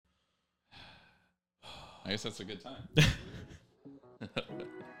I guess that's a good time.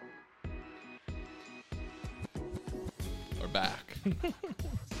 We're back.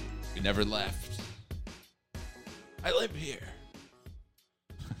 We never left. I live here.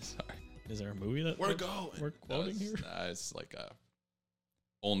 Sorry. Is there a movie that We're going. we're quoting here? It's like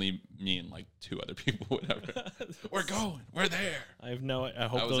only me and like two other people, whatever. We're going. We're there. I have no. I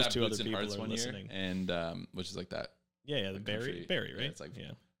hope I was those at two Boots other and people Hearts are one listening. year, and which is like that. Yeah, the country- Barry, yeah, right? it's like-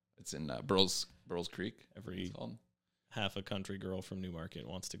 yeah. It's in Burles Creek. Every It's called. half a country girl from Newmarket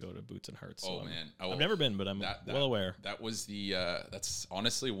wants to go to Boots and Hearts. Oh so man, I've never been, but I'm well aware. That was the. That's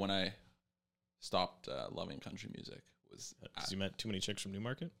honestly when I stopped loving country music. Was Because you met too many chicks from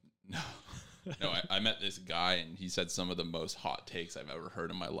Newmarket. no, no. I met this guy and he said some of the most hot takes I've ever heard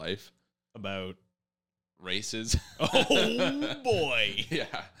in my life. About Races. oh boy, Yeah,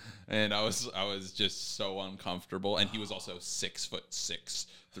 and I was just so uncomfortable, and he was also 6'6",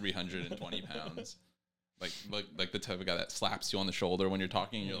 320 pounds, like the type of guy that slaps you on the shoulder when you're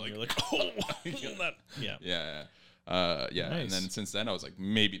talking. And you're like, oh, that, yeah. yeah. Yeah, and Nice. then since then I was like,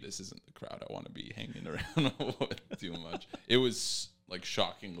 maybe this isn't the crowd I want to be hanging around with too much. It was like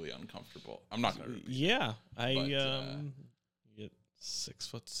shockingly uncomfortable. I'm not gonna repeat. Yeah, I But, you get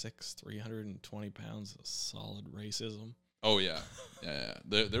 6'6", 320 pounds of solid racism. Oh yeah.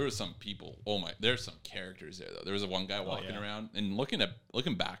 There was some people. Oh my, there's some characters there though. There was one guy walking around and looking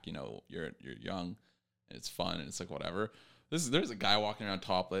back. You know, you're young, and it's fun, and it's like whatever. There's a guy walking around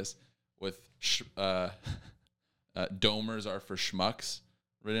topless with Domers are for schmucks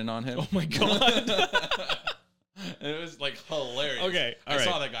written on him. Oh my god. And it was like hilarious. Okay, I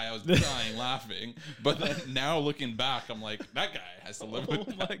saw that guy, I was dying laughing. But then now looking back, I'm like, that guy has to live with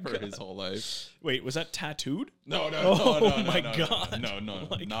that for his whole life. Wait, was that tattooed? No, my God. No,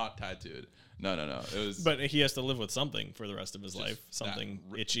 Like- not tattooed. No. It was But he has to live with something for the rest of his life. Something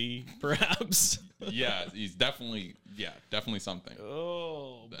itchy, perhaps. yeah, he's definitely something.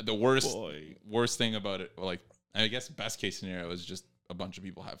 Oh, The worst boy. thing about it, like I guess best case scenario is just a bunch of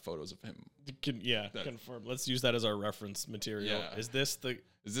people have photos of him. Confirm. Let's use that as our reference material. Yeah. Is this the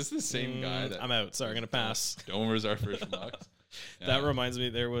same guy that I'm out. Sorry, I'm gonna pass. Domers are for schmucks? That reminds me,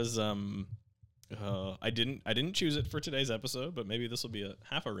 there was I didn't choose it for today's episode, but maybe this will be a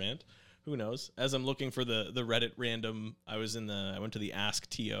half a rant. Who knows? As I'm looking for the Reddit random, I went to the Ask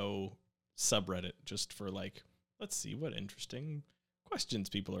TO subreddit just for like, let's see what interesting questions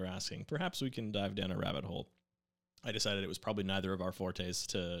people are asking. Perhaps we can dive down a rabbit hole. I decided it was probably neither of our fortes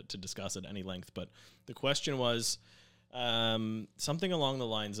to discuss at any length, but the question was something along the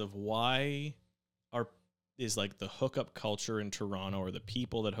lines of why is like the hookup culture in Toronto, or the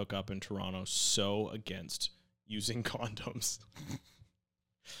people that hook up in Toronto, so against using condoms?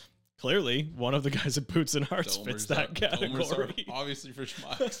 Clearly, one of the guys at Boots and Hearts fits that category. Domers are obviously for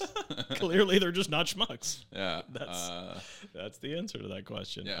schmucks. Clearly, they're just not schmucks. Yeah, That's the answer to that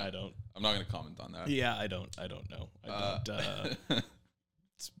question. yeah. I'm not going to comment on that. Yeah, I don't know.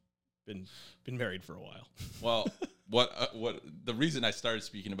 It's been married for a while. Well, what the reason I started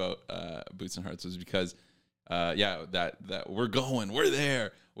speaking about Boots and Hearts was because that we're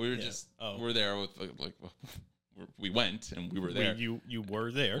there. We're there with like we went and we were there. You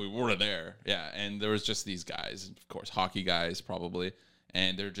were there. We were there. Yeah, and there was just these guys, of course, hockey guys probably,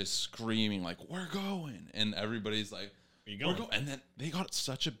 and they're just screaming like, "We're going!" And everybody's like, Where you going? "We're going!" And then they got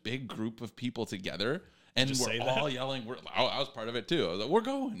such a big group of people together. And Just we're say all that? yelling. I was part of it too. I was like, "We're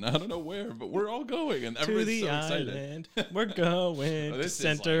going!" I don't know where, but we're all going, and To everybody's the so excited. island. We're going to This is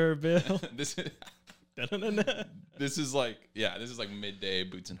like- Centerville. This is Da-na-na-na. this is like midday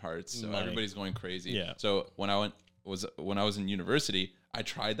Boots and Hearts, so everybody's going crazy. Yeah. So when I was in university, I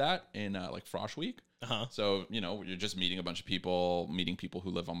tried that in like Frosh Week. Uh-huh. So you're just meeting a bunch of people, meeting people who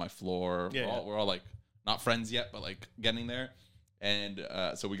live on my floor. Yeah, We're all like not friends yet, but like getting there. And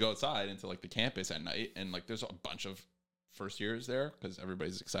so we go outside into like the campus at night, and like there's a bunch of first years there because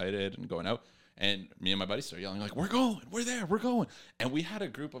everybody's excited and going out. And me and my buddies start yelling like, "We're going, we're there, we're going!" And we had a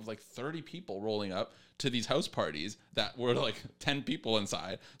group of like 30 people rolling up to these house parties that were like 10 people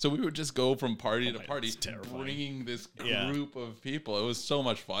inside. So we would just go from party to party, that's terrifying. bringing this Yeah. group of people. It was so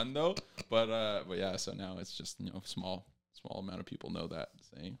much fun though. But yeah, so now it's just small amount of people know that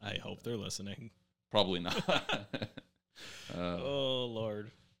saying. I hope they're listening. Probably not. Oh,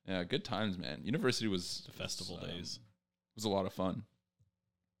 Lord. Yeah, good times, man. University was The festival days. was a lot of fun.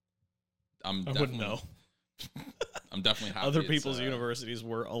 I wouldn't know. I'm definitely happy. Other people's universities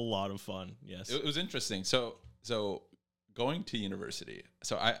were a lot of fun. Yes. It was interesting. So going to university.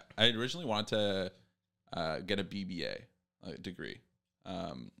 So I originally wanted to get a BBA degree,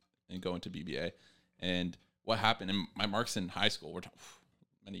 and go into BBA. And what happened? And my marks in high school were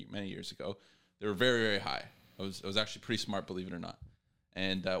many years ago. They were very, very high. I was actually pretty smart, believe it or not.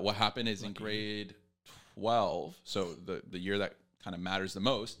 And what happened is in grade 12, so the year that kind of matters the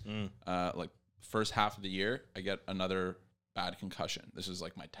most, like first half of the year, I get another bad concussion. This was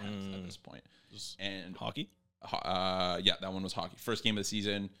like my 10th at this point. And hockey? Yeah, that one was hockey. First game of the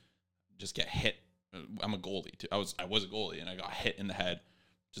season, just get hit. I'm a goalie too. I was a goalie, and I got hit in the head,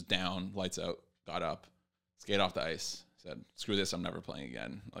 just down, lights out, got up, skate off the ice, said, screw this, I'm never playing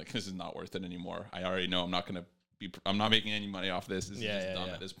again. Like, this is not worth it anymore. I already know I'm not making any money off this. This is just done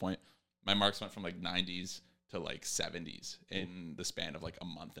at this point. My marks went from like 90s to like 70s in the span of like a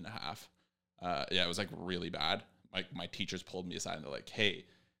month and a half. Yeah, it was like really bad. Like, my teachers pulled me aside and they're like, hey,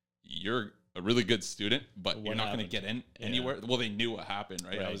 you're a really good student, but you're not going to get in anywhere. Well, they knew what happened,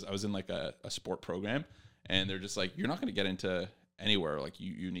 right? I was in like a sport program, and they're just like, you're not going to get into anywhere. Like,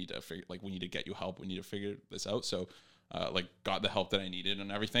 you need to figure, like, we need to get you help. We need to figure this out. So, like, got the help that I needed and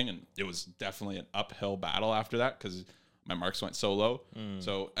everything. And it was definitely an uphill battle after that, because my marks went so low.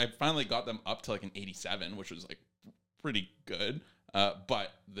 So I finally got them up to like an 87, which was like pretty good.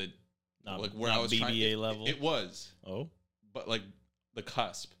 But where I was BBA level, it was. Oh, but like the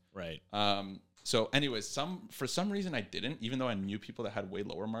cusp. Right. So anyways, for some reason I didn't, even though I knew people that had way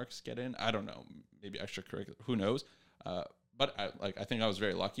lower marks get in. I don't know, maybe extracurricular, who knows? But I think I was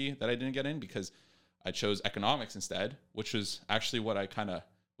very lucky that I didn't get in, because I chose economics instead, which was actually what I kind of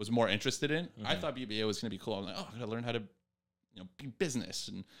was more interested in. I thought BBA was going to be cool. I'm like, oh, I'm going to learn how to, be business.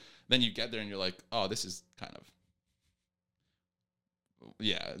 And then you get there and you're like, oh, this is kind of,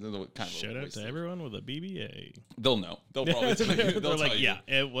 kind of shout out to everyone with a BBA. They'll know. They'll probably tell you. They'll like, tell you.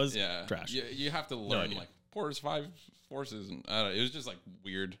 It was trash. You have to learn like Porter's 5 forces, and I don't know, it was just like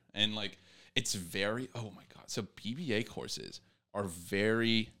weird, and like it's very, oh my god. So BBA courses are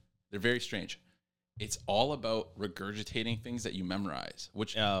they're very strange. It's all about regurgitating things that you memorize,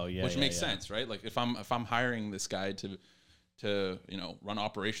 which makes sense, right? Like if I'm hiring this guy to run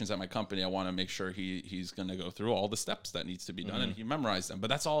operations at my company, I want to make sure he's going to go through all the steps that needs to be done, and he memorized them. But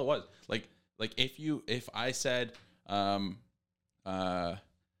that's all it was. Like if I said,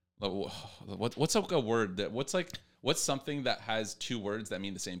 what's like a word what's something that has two words that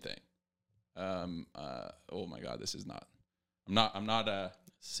mean the same thing? Oh my God, this is not. I'm not a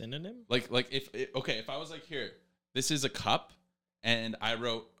synonym. Like if I was like, here, this is a cup, and I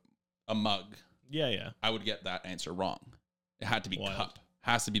wrote a mug. Yeah. I would get that answer wrong. It had to be cup.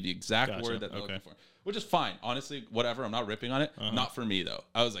 Has to be the exact word that they're looking for, which is fine. Honestly, whatever. I'm not ripping on it. Not for me though.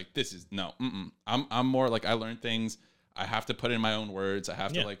 I was like, this is no. I'm more like, I learn things. I have to put in my own words. I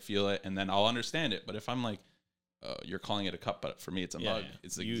have to like feel it, and then I'll understand it. But if I'm like, you're calling it a cup, but for me it's a mug.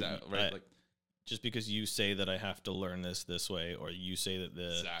 It's the exact right. Like, just because you say that I have to learn this way, or you say that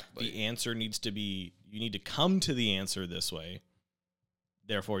the answer needs to be, you need to come to the answer this way,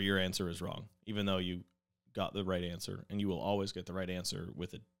 therefore your answer is wrong, even though you got the right answer, and you will always get the right answer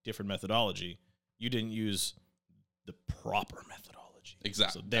with a different methodology. You didn't use the proper methodology.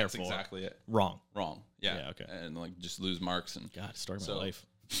 Exactly. So therefore, that's exactly it. Wrong. Yeah. Okay. And like just lose marks and start my life.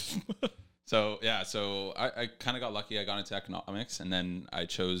 So I kind of got lucky. I got into economics, and then I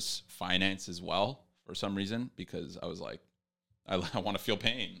chose finance as well for some reason, because I was like, I want to feel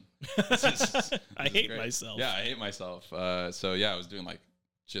pain. I hate myself. Yeah, I hate myself. So I was doing like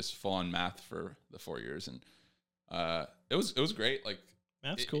just full on math for the 4 years, and it was great. Like,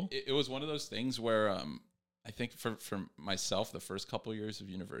 math's cool. It was one of those things where I think for myself, the first couple of years of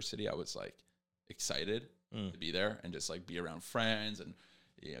university, I was like excited to be there and just like be around friends, and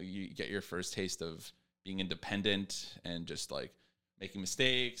you get your first taste of being independent and just like making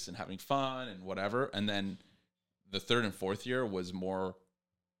mistakes and having fun and whatever. And then the third and fourth year was more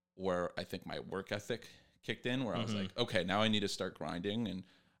where I think my work ethic kicked in, where I was like, okay, now I need to start grinding. And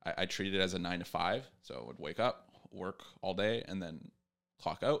I treated it as a 9 to 5. So I would wake up, work all day, and then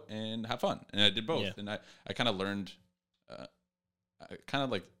clock out and have fun. And I did both. Yeah. And I kind of learned,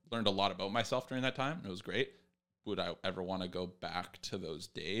 learned a lot about myself during that time. And it was great. Would I ever want to go back to those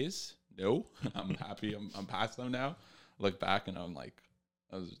days? No. I'm happy. I'm past them now. Look back and I'm like,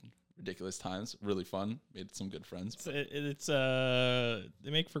 that was ridiculous times. Really fun. Made some good friends. It's they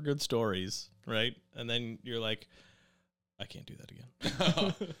make for good stories, right? And then you're like, I can't do that again.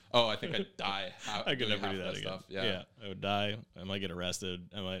 I think I'd die. I could never do that again. Yeah, I would die. I might get arrested.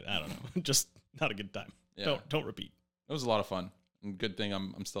 I don't know. Just not a good time. Yeah. Don't repeat. It was a lot of fun. And good thing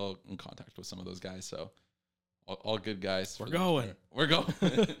I'm still in contact with some of those guys. So all good guys. We're going.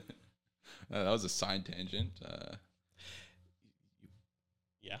 That was a side tangent.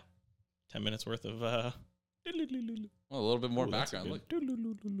 Yeah. 10 minutes worth of a little bit more background. Look.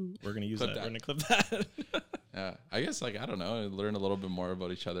 We're gonna use that. We're gonna clip that. Yeah, I guess like I don't know. I learn a little bit more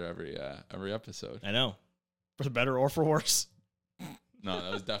about each other every episode. I know, for the better or for worse. No,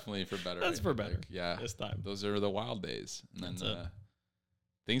 that was definitely for better. That's for better. Like, yeah, this time. those are the wild days, and That's then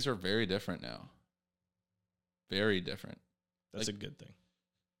things are very different now. Very different. That's a good thing.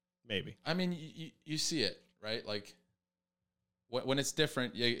 Maybe. I mean, you see it, right? Like when it's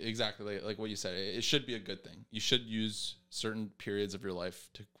different, yeah, exactly like what you said. It should be a good thing. You should use certain periods of your life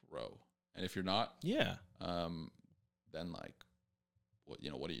to grow, and if you're not, Yeah. then like, what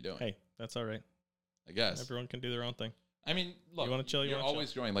are you doing? Hey, that's all right. I guess Everyone can do their own thing. I mean, look, You wanna chill, you you're wanna chill.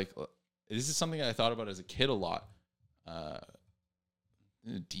 always growing. Like, this is something I thought about as a kid a lot.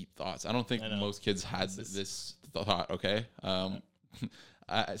 Deep thoughts. I don't think I know. most kids had this thought. Okay.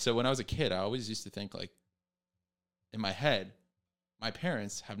 So when I was a kid, I always used to think like, in my head, my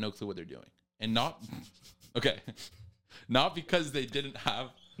parents have no clue what they're doing, and not okay, not because they didn't have.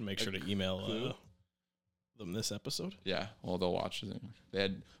 Make a sure to email clue. them this episode. Yeah, well, they'll watch it.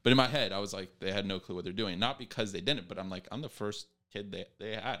 But in my head, I was like, they had no clue what they're doing. Not because they didn't, but I'm like, I'm the first kid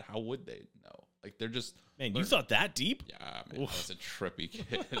they had. How would they know? Like, they're just. Man, you thought that deep? Yeah, man, I was a trippy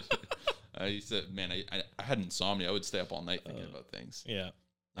kid. I used to, man, I had insomnia. I would stay up all night thinking about things. Yeah.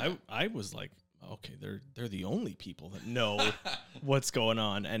 I was like, okay, they're the only people that know what's going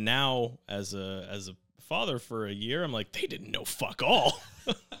on. And now, as a father for a year, I'm like, they didn't know fuck all.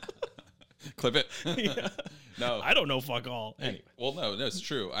 Clip it. Yeah. No, I don't know fuck all. Anyway. Well, no, it's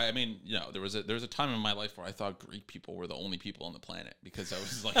true. I mean, there was a time in my life where I thought Greek people were the only people on the planet because I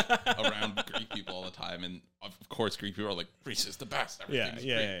was like around Greek people all the time, and of course, Greek people are like, Greece is the best. Everything's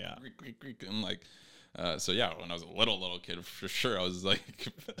Yeah. Greek. And like, so yeah, when I was a little kid, for sure, I was like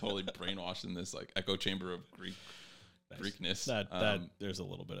totally brainwashed in this like echo chamber of Greekness. That there's a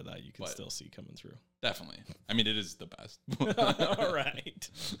little bit of that you can but- still see coming through. Definitely. I mean, it is the best. All right.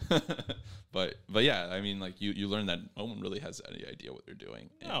 but yeah, I mean, like you learn that no one really has any idea what they're doing.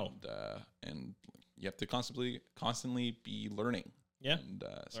 No. And you have to constantly be learning. Yeah. And,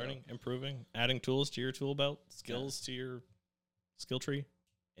 Learning, improving, adding tools to your tool belt, skills to your skill tree.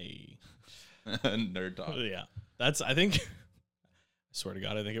 Nerd talk. Yeah. That's, I think, I swear to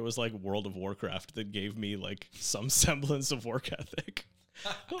God, I think it was like World of Warcraft that gave me like some semblance of work ethic.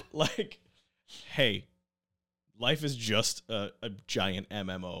 Like, hey, life is just a giant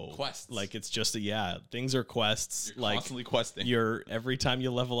MMO. Quests. Like, it's just things are quests. You're like, constantly questing. every time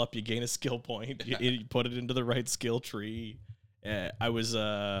you level up, you gain a skill point. You put it into the right skill tree. Any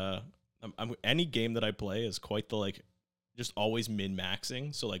game that I play is quite the like, just always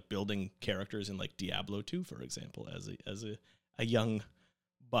min-maxing. So like building characters in like Diablo 2, for example, as a young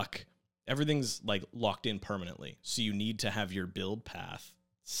buck, everything's like locked in permanently. So you need to have your build path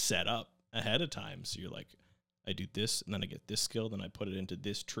set up ahead of time. So you're like, I do this and then I get this skill, then I put it into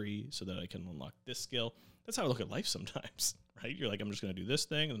this tree so that I can unlock this skill. That's how I look at life sometimes, right? You're like, I'm just going to do this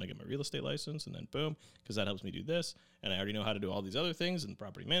thing and then I get my real estate license and then boom, because that helps me do this. And I already know how to do all these other things and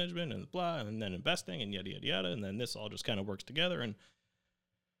property management and blah, and then investing and yada, yada, yada. And then this all just kind of works together. And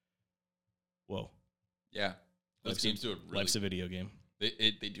whoa. Yeah. Those games do a really, Life's a video game.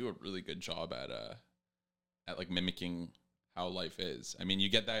 They do a really good job at like mimicking how life is. I mean, you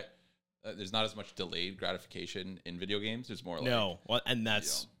get that. There's not as much delayed gratification in video games. There's more like Well, and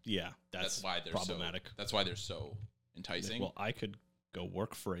that's that's why they're problematic. That's why they're so enticing. Well, I could go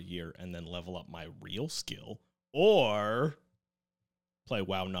work for a year and then level up my real skill, or play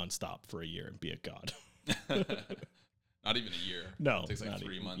WoW nonstop for a year and be a god. Not even a year. No, It takes like not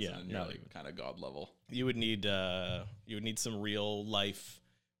 3 even. months, Yeah, and then you're not like even. kind of god level. You would need some real life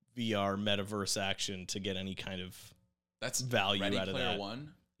VR metaverse action to get any kind of That's value Ready out of Player that.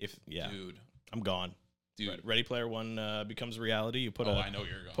 One, Dude, dude. I'm gone. Dude, Ready Player One becomes reality. You put I know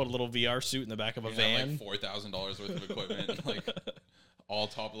you're going. put a little VR suit in the back of a You have, van. like $4,000 worth of equipment, like all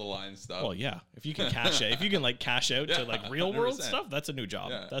top of the line stuff. Well, yeah. If you can cash out, cash out to Yeah, like real world 100%. stuff, that's a new job.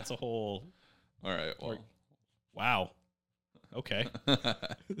 Yeah. That's a whole. All right. Well, Wow. Okay.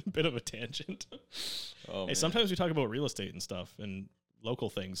 Bit of a tangent. oh, Hey, man. sometimes we talk about real estate and stuff and local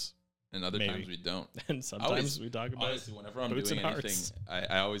things, and other maybe. times we don't. and sometimes we talk about Honestly, whenever I'm boots doing and anything, hearts.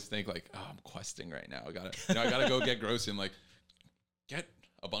 I always think like, oh, I'm questing right now. I gotta go get grocery and like get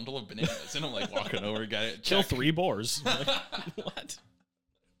a bundle of bananas, and I'm like walking over, get it, kill check. 3 boars. Like, what?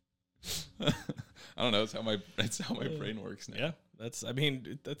 I don't know. It's how my brain works now. Yeah, that's. I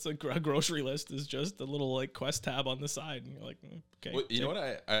mean, that's a grocery list is just a little like quest tab on the side, and you're like, okay. Well, you know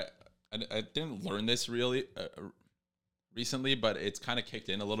what? I didn't learn this really recently, but it's kind of kicked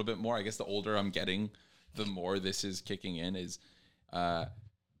in a little bit more. I guess the older I'm getting, the more this is kicking in. Is the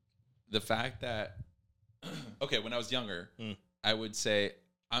fact that okay, when I was younger, I would say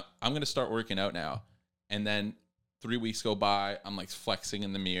I'm going to start working out now, And then 3 weeks go by. I'm like flexing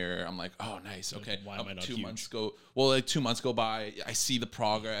in the mirror. I'm like, oh, nice. Okay. Why am I not 2 huge? months go. Well, like 2 months go by. I see the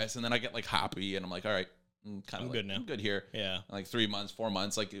progress, and then I get like happy, and I'm like, all right, I'm good now. I'm good here. Yeah. Like 3 months, 4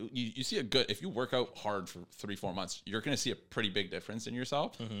 months. Like you see a good. If you work out hard for 3-4 months, you're gonna see a pretty big difference in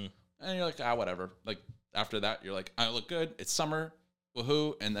yourself. Mm-hmm. And you're like, whatever. Like after that, you're like, I look good. It's summer.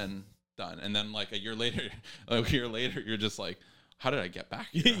 Woohoo! And then done. And then like a year later, you're just like, how did I get back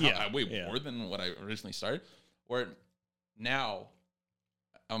here? Yeah. I weigh more than what I originally started. Where now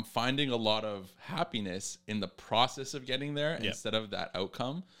I'm finding a lot of happiness in the process of getting there instead of that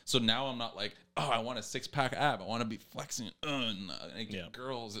outcome. So now I'm not like, oh, I want a 6-pack ab. I want to be flexing and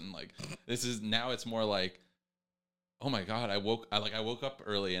girls. And like, this is now it's more like, oh my God, I woke up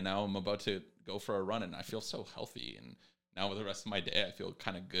early and now I'm about to go for a run and I feel so healthy. And now with the rest of my day, I feel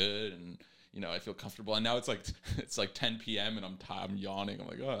kind of good. And I feel comfortable. And now it's like 10 p.m. and I'm yawning. I'm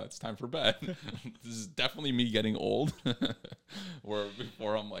like, oh, it's time for bed. This is definitely me getting old. Where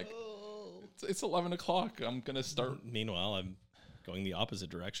before I'm like, it's 11 o'clock. I'm going to start. Meanwhile, I'm going the opposite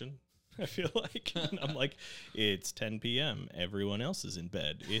direction. I feel like I'm like, it's 10 p.m. Everyone else is in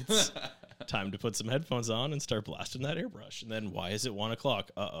bed. It's time to put some headphones on and start blasting that airbrush. And then why is it 1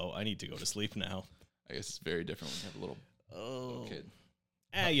 o'clock? I need to go to sleep now. I guess it's very different when you have a little kid.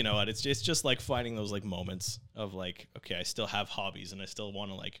 You know what? It's just like finding those like moments of like, okay, I still have hobbies and I still want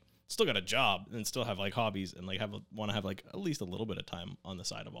to like, still got a job and still have like hobbies and like want to have like at least a little bit of time on the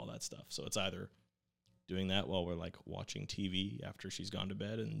side of all that stuff. So it's either doing that while we're like watching TV after she's gone to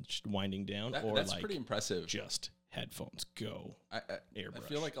bed and just winding down, or that's like pretty impressive. Just headphones go. I airbrush.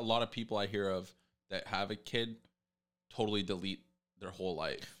 feel like a lot of people I hear of that have a kid totally delete their whole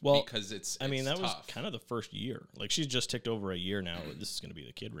life. Well, because that tough. was kind of the first year. Like she's just ticked over a year now. This is going to be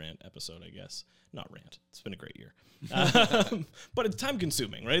the kid rant episode, I guess. Not rant. It's been a great year, but it's time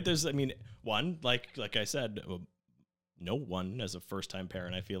consuming, right? One, like I said, no one as a first time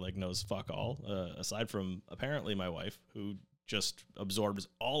parent, I feel like knows fuck all. Aside from apparently my wife, who just absorbs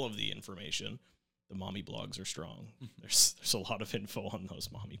all of the information. The mommy blogs are strong. There's a lot of info on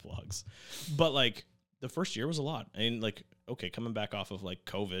those mommy blogs, but like. The first year was a lot. I mean, like, okay, coming back off of like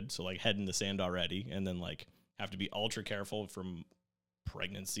COVID, so like head in the sand already, and then like have to be ultra careful from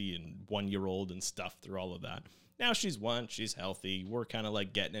pregnancy and 1-year-old and stuff through all of that. Now she's healthy. We're kind of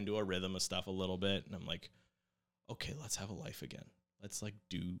like getting into a rhythm of stuff a little bit. And I'm like, okay, let's have a life again. Let's like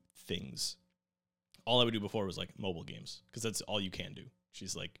do things. All I would do before was like mobile games because that's all you can do.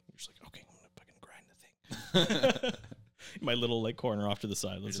 She's like, you're just like, okay, I'm going to fucking grind the thing. My little like corner off to the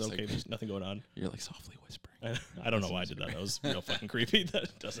side. It's okay. Like, there's nothing going on. You're like softly whispering. I don't know why I did that. That was real fucking creepy.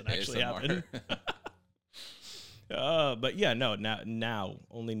 That doesn't actually happen. But yeah, no.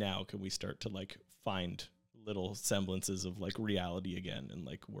 Only now can we start to like find little semblances of like reality again, and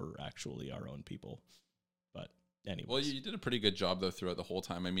like we're actually our own people. But anyway, well, you did a pretty good job though throughout the whole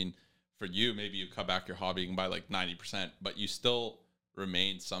time. I mean, for you, maybe you cut back your hobbying by like 90%, but you still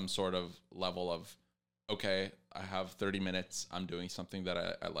remain some sort of level of. Okay, I have 30 minutes. I'm doing something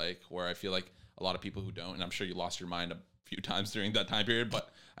that I like, where I feel like a lot of people who don't, and I'm sure you lost your mind a few times during that time period,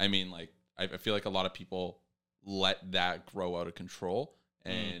 but I mean, like, I feel like a lot of people let that grow out of control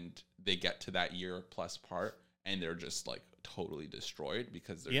and they get to that year plus part and they're just like totally destroyed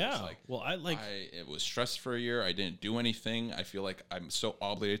because they're just like, well, it was stressed for a year. I didn't do anything. I feel like I'm so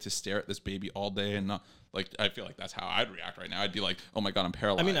obligated to stare at this baby all day and not like, I feel like that's how I'd react right now. I'd be like, oh my God, I'm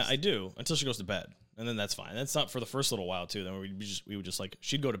paralyzed. I mean, I do until she goes to bed. And then that's fine. That's not for the first little while too. Then we would just like,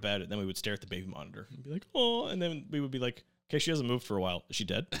 she'd go to bed and then we would stare at the baby monitor and be like, oh, and then we would be like, okay, she hasn't moved for a while. Is she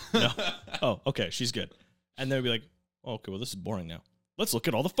dead? No. Oh, okay, she's good. And then we'd be like, oh, okay, well, this is boring now. Let's look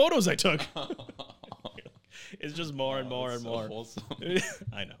at all the photos I took. It's just more and more and more. Wholesome.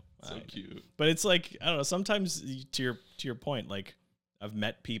 I know. So cute. But it's like, I don't know, sometimes to your point, like I've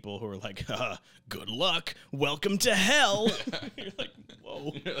met people who are like, good luck, welcome to hell. You're like,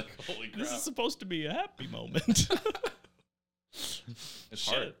 whoa. You're like, holy crap. This is supposed to be a happy moment. It's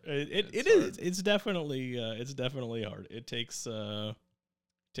hard. It is. It's definitely hard. It takes a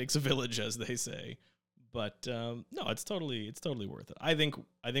village, as they say. But no, it's totally worth it. I think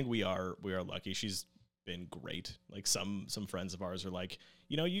we are lucky. She's been great. Like some friends of ours are like,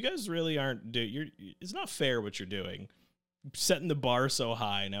 you guys really aren't it's not fair what you're doing. Setting the bar so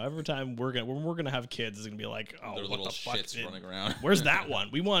high. Now every time when we're gonna have kids, it's gonna be like, oh, their what little the fuck? Shits running around. Where's that one?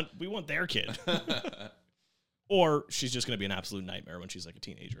 We want their kid. Or she's just gonna be an absolute nightmare when she's like a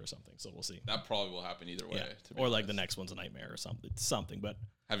teenager or something. So we'll see. That probably will happen either way. Yeah. Or like the next one's a nightmare or something. But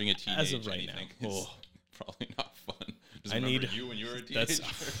having a teenage as of right now, is probably not fun. Just remember you when you were a teenager.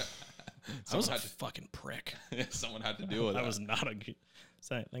 I was a fucking prick. Someone had to deal with that. I was not a.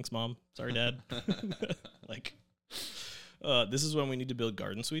 Thanks, Mom. Sorry, Dad. Like, this is when we need to build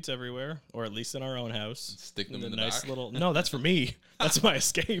garden suites everywhere, or at least in our own house. Stick them in the nice back. little. No, that's for me. That's my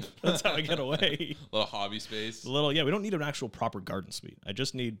escape. That's how I get away. Little hobby space. Yeah. We don't need an actual proper garden suite. I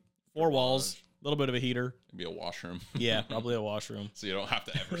just need 4 walls, a little bit of a heater. Maybe a washroom. Yeah, probably a washroom. So you don't have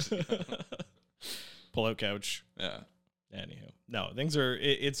to ever see them. Pull-out couch. Yeah. Anywho, no, things are.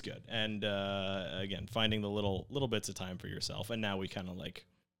 It's good, and again, finding the little bits of time for yourself. And now we kind of like,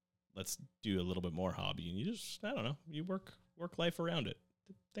 let's do a little bit more hobby, and you just, I don't know, you work life around it.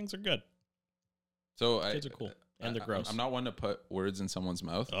 Things are good. So Kids are cool, and they're gross. I'm not one to put words in someone's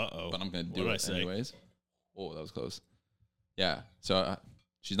mouth, but I'm gonna do it anyways. Oh, that was close. Yeah. So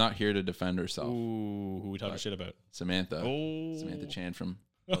she's not here to defend herself. Ooh, who we talking shit about? Samantha. Oh, Samantha Chan from.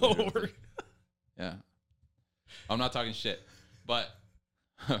 Yeah. I'm not talking shit, but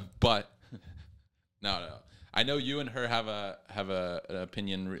no. I know you and her have an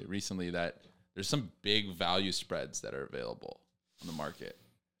opinion recently that there's some big value spreads that are available on the market,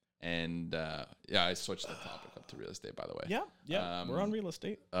 and I switched the topic up to real estate, by the way. Yeah, we're on real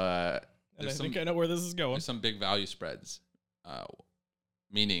estate. And I think I know where this is going. There's some big value spreads,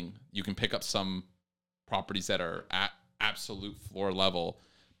 meaning you can pick up some properties that are at absolute floor level,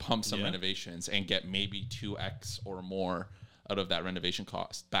 pump some renovations, and get maybe 2x or more out of that renovation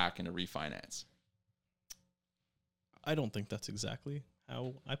cost back in a refinance. I don't think that's exactly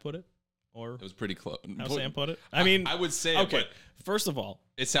how I put it, or it was pretty close. How Sam put it. I mean, I would say okay. It, first of all,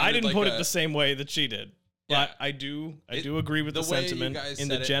 I didn't put it the same way that she did, but I do agree with the sentiment in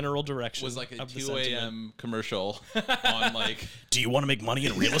the general direction. Was like a 2 a.m. commercial on like. Do you want to make money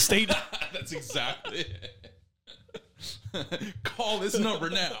in real estate? That's exactly it. Call this number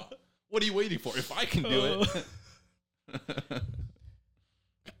now. What are you waiting for? If I can do it.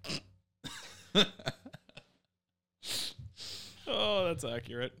 Oh, that's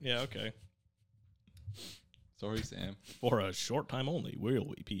accurate. Yeah, okay. Sorry, Sam. For a short time only,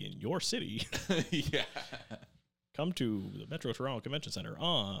 we'll be in your city. Yeah. Come to the Metro Toronto Convention Center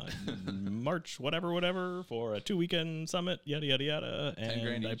on March whatever for a 2-weekend summit, yada, yada, yada.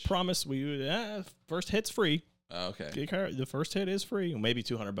 And I promise first hit's free. Okay. The first hit is free. Maybe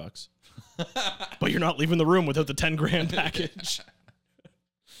 $200. But you're not leaving the room without the 10 grand package.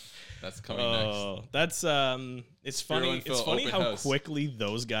 That's coming next. That's it's funny. It's funny how quickly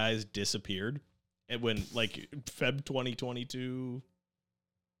those guys disappeared. And when like Feb 2022,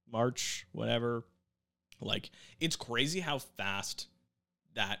 March, whatever. Like, it's crazy how fast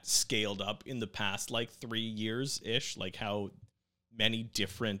that scaled up in the past like 3 years ish. Like how many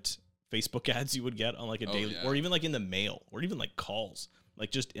different Facebook ads you would get on like a daily, or even like in the mail, or even like calls, like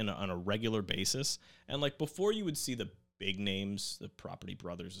just on a regular basis. And like before, you would see the big names, the Property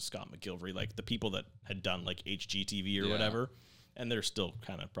Brothers of Scott McGilvery, like the people that had done like HGTV or whatever, and they're still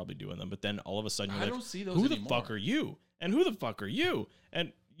kind of probably doing them. But then all of a sudden, you're like, who the fuck are you? And who the fuck are you?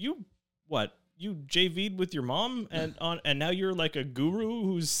 And you, what? You JV'd with your mom, and now you're like a guru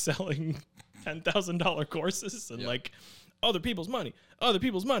who's selling $10,000 courses and like other people's money.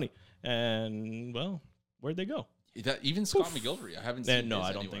 And well, where'd they go? Even Scott McGilvery, I haven't seen. No,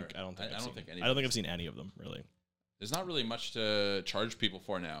 I don't think I've seen any of them really. There's not really much to charge people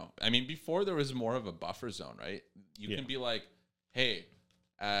for now. I mean, before there was more of a buffer zone, right? You can be like, hey,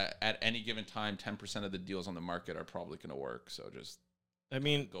 at any given time, 10% of the deals on the market are probably going to work. So just,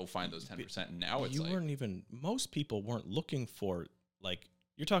 go find those 10%. And now it's most people weren't looking for, like,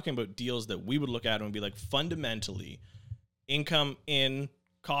 you're talking about deals that we would look at and be like, fundamentally, income in,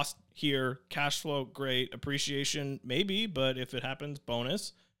 cost here, cash flow, great, appreciation, maybe, but if it happens,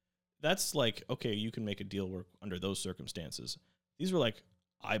 bonus. That's like, okay, you can make a deal work under those circumstances. These were like,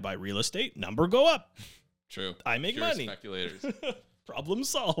 I buy real estate, number go up. True. I make money. Speculators. Problem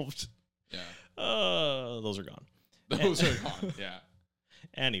solved. Yeah. Those are gone. Those are gone. Yeah.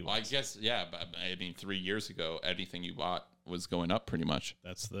 Anyway. Well, I guess, but I mean, 3 years ago, anything you bought was going up pretty much.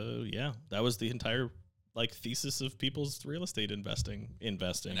 That was the entire like thesis of people's real estate investing. And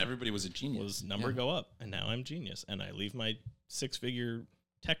everybody was a genius. Was number go up. And now I'm genius. And I leave my 6-figure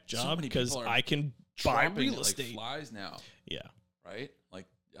tech job because I can buy real estate. Like flies now. Yeah. Right? Like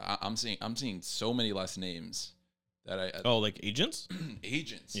I'm seeing so many less names that like agents?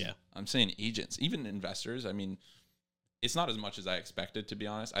 Agents. Yeah. I'm saying agents, even investors. I mean, it's not as much as I expected, to be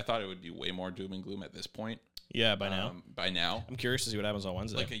honest. I thought it would be way more doom and gloom at this point. Yeah, by now. I'm curious to see what happens on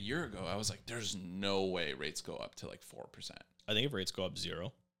Wednesday. Like a year ago, I was like, there's no way rates go up to like 4%. I think if rates go up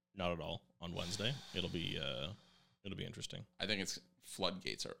 0, not at all, on Wednesday, it'll be interesting. I think it's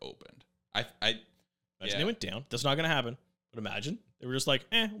floodgates are opened. Imagine they went down. That's not going to happen. But imagine They were just like,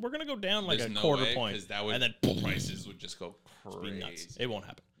 we're going to go down like There's a no quarter way, point. 'cause that would, and then prices would just go be crazy. nuts. It won't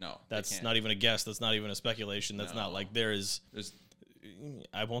happen. No, they That's can't. not even a guess. That's not even a speculation. That's not No. like there's There's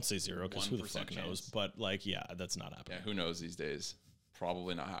I won't say zero because who the 1% fuck knows? chance. But like, yeah, that's not happening. who knows these days?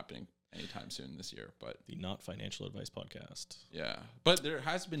 Probably not happening anytime soon this year. But The Not Financial Advice Podcast. yeah, but there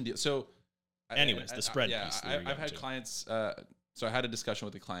has been so. Anyways, the spread Yeah, piece that you're I've getting had to. clients. So I had a discussion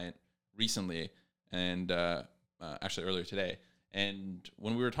with a client recently, and actually earlier today. And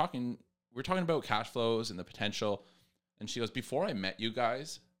when we were talking about cash flows and the potential. And she goes, before I met you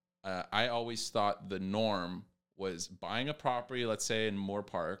guys, I always thought the norm was buying a property, let's say in Moore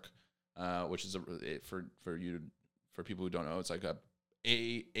Park, which is for people who don't know, it's like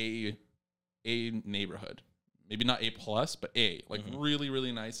a neighborhood, maybe not A plus, but A, like really,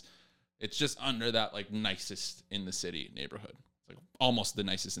 really nice. It's just under that like nicest in the city neighborhood. It's like almost the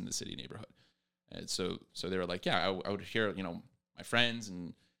nicest in the city neighborhood. And so they were like, yeah, I would hear, my friends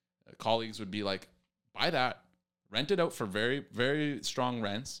and colleagues would be like, buy that, rent it out for very, very strong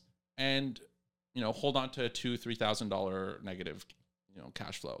rents, and hold on to a $2,000-$3,000 negative,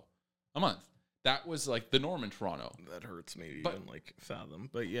 cash flow a month. That was like the norm in Toronto. That hurts me to But- even like fathom.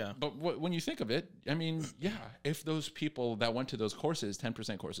 But yeah. But when you think of it, I mean, yeah, if those people that went to those courses,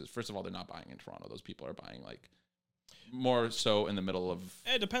 10% courses, first of all, they're not buying in Toronto. Those people are buying like more so in the middle of.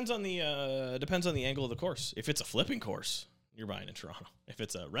 It depends on the angle of the course. If it's a flipping course, you're buying in Toronto. If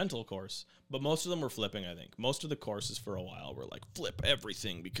it's a rental course, but most of them were flipping, I think. Most of the courses for a while were like flip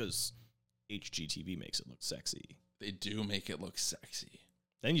everything because HGTV makes it look sexy. They do make it look sexy.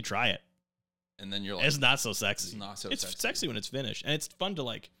 Then you try it. And then you're like, It's not so sexy. It's not so It's sexy. sexy when it's finished. And it's fun to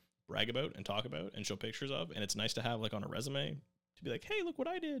like brag about and talk about and show pictures of. And it's nice to have like on a resume to be like, hey, look what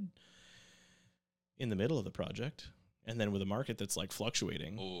I did in the middle of the project. And then with a market that's like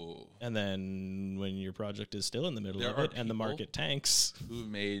fluctuating. oh, And then when your project is still in the middle There of are it and the people- market tanks. who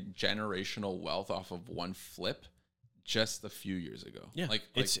made generational wealth off of one flip just a few years ago. Yeah. Like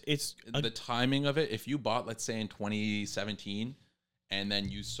it's the timing of it, if you bought, let's say in 2017 and then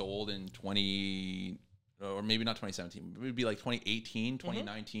you sold in 20, or maybe not 2017, it would be like 2018,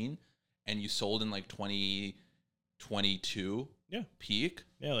 2019, and you sold in like 2022 Yeah. peak.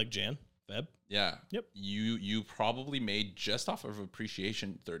 yeah, like Jan, Feb. Yeah. Yep. You probably made just off of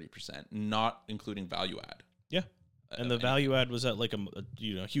appreciation 30%, not including value add. Yeah. And the value add was at like a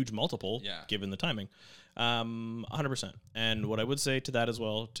huge multiple Yeah. given the timing. 100%. And what I would say to that as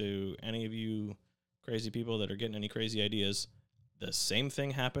well, to any of you crazy people that are getting any crazy ideas, the same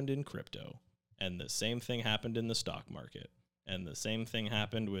thing happened in crypto, and the same thing happened in the stock market, and the same thing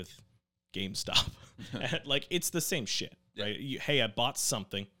happened with GameStop. And, like, it's the same shit, right? Hey, I bought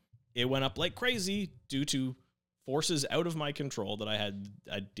something. It went up like crazy due to forces out of my control that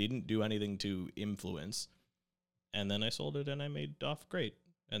I didn't do anything to influence. And then I sold it and I made off great.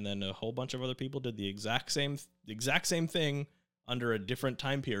 And then a whole bunch of other people did the exact same thing under a different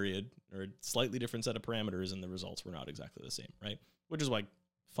time period or a slightly different set of parameters, and the results were not exactly the same, right? Which is why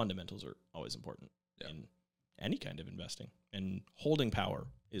fundamentals are always important in any kind of investing, and holding power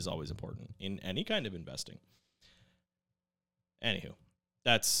is always important in any kind of investing. Anywho,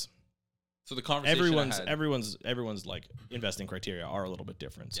 that's So the conversation everyone's like investing criteria are a little bit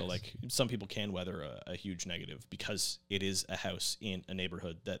different. So Yes. like some people can weather a huge negative because it is a house in a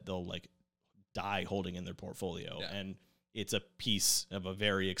neighborhood that they'll like die holding in their portfolio, Yeah. and it's a piece of a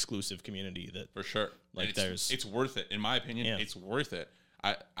very exclusive community that For sure. Like, And there's- it's worth it. In my opinion, Yeah. it's worth it.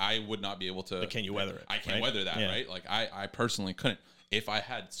 I would not be able to. But can you weather it, I can't right? weather that, Yeah. right? Like I personally couldn't. If I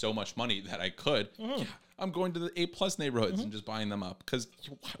had so much money that I could, yeah, I'm going to the A plus neighborhoods and just buying them up. Because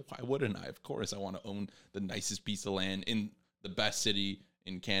why wouldn't I? Of course, I want to own the nicest piece of land in the best city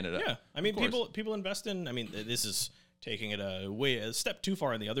in Canada. Yeah, I mean, Of course. people invest in. I mean, this is taking it a step too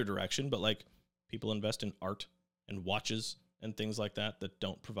far in the other direction, but like people invest in art and watches and things like that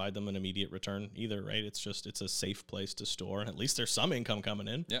don't provide them an immediate return either, right? It's a safe place to store, and at least there's some income coming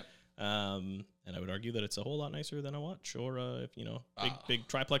in. Yeah. And I would argue that it's a whole lot nicer than a watch, or if big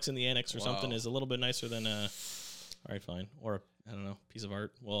triplex in the annex or something Wow. is a little bit nicer than all right, fine, or I don't know, piece of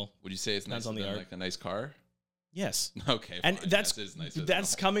art. Well, Would you say it's Depends nicer on the than art. like a nice car? yes, Okay. and fine. that's That is nicer than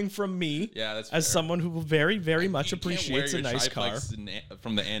that's a- coming from me. Yeah, that's As fair. someone who very, very much You can't wear appreciates a your nice car. triplex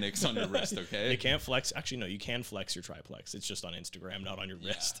from the annex on your wrist, okay? You can't flex. Actually, no, you can flex your triplex. It's just on Instagram, not on your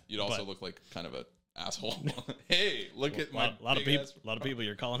Yeah, wrist. you'd also But look like kind of an asshole. Hey, look at my a lot of big people. ass- A lot of people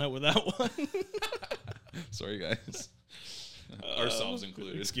you're calling out with that one. Sorry, guys. Ourselves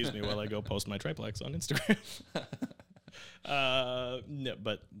included. Excuse me while I go post my triplex on Instagram. No,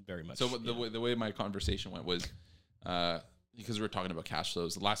 but very much. So the way my conversation went was because we were talking about cash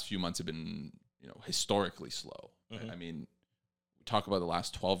flows. The last few months have been historically slow. Right? Mhm. I mean, talk about the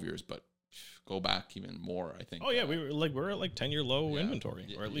last 12 years, but go back even more, I think. Oh yeah, we're at like 10-year low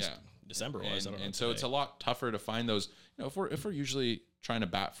inventory, or at least yeah. December was. And so it's a lot tougher to find those. You know, if we're usually trying to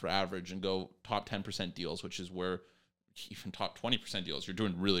bat for average and go top 10% deals, which is where even top 20% deals, you're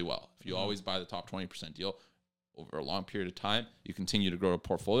doing really well. If you always buy the top 20% deal over a long period of time, you continue to grow a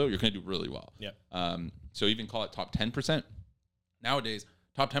portfolio, you're going to do really well. Yeah. So even call it top 10%. Nowadays,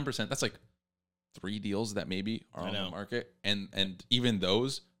 top 10%, that's like 3 deals that maybe are on the market. And even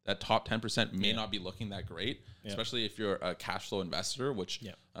those, that top 10% may not be looking that great, especially if you're a cash flow investor, which,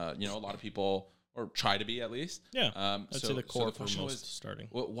 you know, a lot of people, or try to be at least. Yeah. I'd say the core for most starting.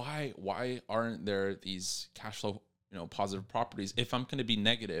 Why aren't there these cash flow, you know, positive properties? If I'm going to be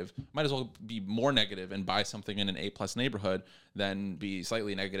negative, might as well be more negative and buy something in an A+ neighborhood than be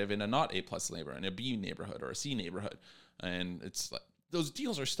slightly negative in a not A+ neighborhood, in a B neighborhood or a C neighborhood. And it's like, those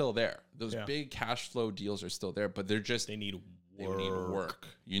deals are still there. Those big cash flow deals are still there, but they're just, they need work.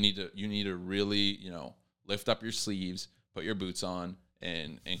 You need to really, you know, lift up your sleeves, put your boots on,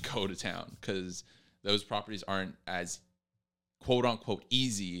 and go to town, because those properties aren't as quote unquote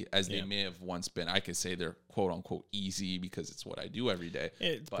easy as they may have once been. I could say they're quote unquote easy because it's what I do every day.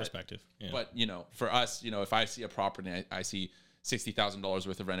 It's perspective. Yeah. But, you know, for us, you know, if I see a property, I see $60,000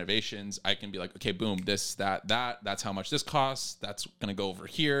 worth of renovations, I can be like, okay, boom, that's how much this costs. That's going to go over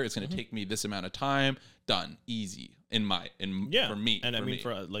here. It's going to take me this amount of time. Done. Easy for me. And I mean,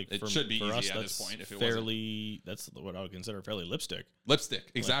 for like, it should be for easy us, at that's this point. If it fairly, that's what I would consider fairly lipstick.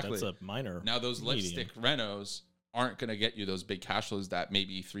 Exactly. Like, that's a minor. Now those lipstick renos aren't going to get you those big cash flows that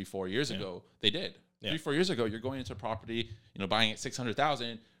maybe 3-4 years ago they did. 3-4 years ago, you're going into a property, you know, buying it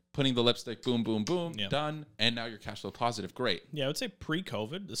 600,000, putting the lipstick, boom, boom, boom, done, and now you're cash flow positive. Great. Yeah, I would say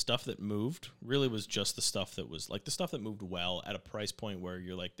pre-COVID, the stuff that moved really was just the stuff that was like the stuff that moved well at a price point where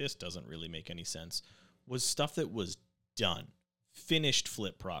you're like, this doesn't really make any sense. Was stuff that was done, finished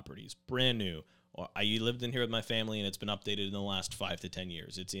flip properties, brand new. Or I lived in here with my family and it's been updated in the last 5 to 10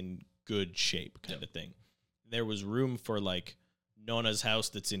 years. It's in good shape, kind of thing. There was room for like Nona's house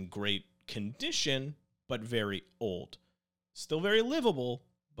that's in great condition but very old, still very livable,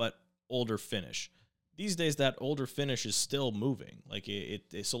 but older finish. These days, that older finish is still moving. Like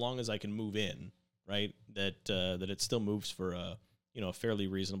it so long as I can move in, right? That it still moves for a fairly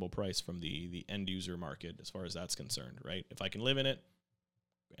reasonable price from the end user market as far as that's concerned, right? If I can live in it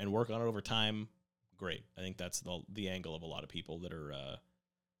and work on it over time, great. I think that's the angle of a lot of people that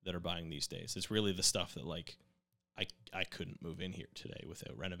are buying these days. It's really the stuff that like I couldn't move in here today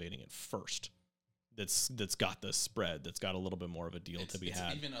without renovating it first. That's got the spread, that's got a little bit more of a deal to be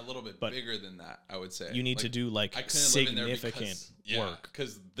had. It's even a little bit bigger than that, I would say. You need to do like significant work.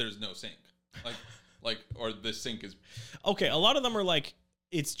 Because there's no sink. Or the sink is... Okay, a lot of them are like,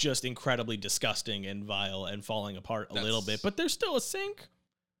 it's just incredibly disgusting and vile and falling apart a little bit, but there's still a sink.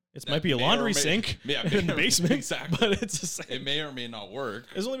 It might be a laundry sink in the basement, exactly. But it's a sink. It may or may not work.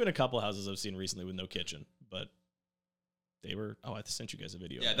 There's only been a couple houses I've seen recently with no kitchen, but... They were. Oh, I sent you guys a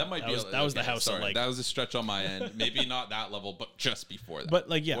video. Yeah, that might be. That was the house. Sorry, like, that was a stretch on my end. Maybe not that level, but just before that. But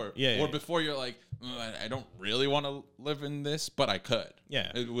like, or before you're like, I don't really want to live in this, but I could.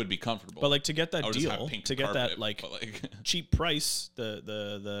 Yeah, it would be comfortable. But like to get that deal, to get that like cheap price,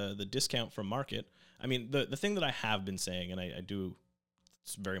 the discount from market. I mean, the thing that I have been saying, and I do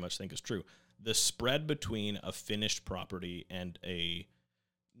very much think is true. The spread between a finished property and a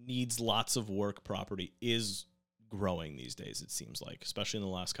needs lots of work property is growing these days, it seems like, especially in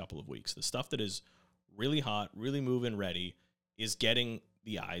the last couple of weeks. The stuff that is really hot, really move-in ready is getting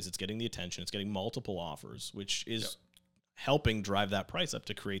the eyes, it's getting the attention, it's getting multiple offers, which is helping drive that price up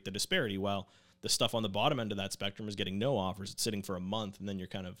to create the disparity, while the stuff on the bottom end of that spectrum is getting no offers. It's sitting for a month, and then you're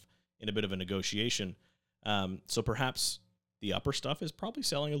kind of in a bit of a negotiation. So perhaps the upper stuff is probably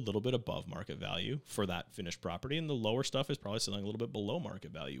selling a little bit above market value for that finished property, and the lower stuff is probably selling a little bit below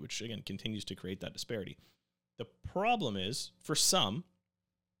market value, which, again, continues to create that disparity. The problem is, for some,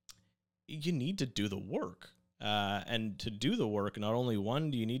 you need to do the work. And to do the work, not only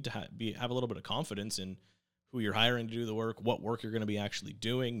do you need to have a little bit of confidence in who you're hiring to do the work, what work you're going to be actually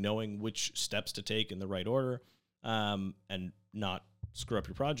doing, knowing which steps to take in the right order, and not screw up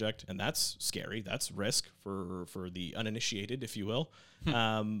your project. And that's scary. That's risk for the uninitiated, if you will.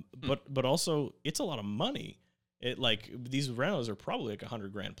 But also, it's a lot of money. These renos are probably like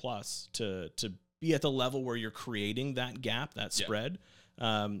 $100,000 plus to be at the level where you're creating that gap, that spread.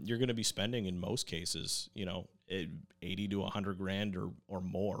 You're going to be spending, in most cases, $80,000 to $100,000 or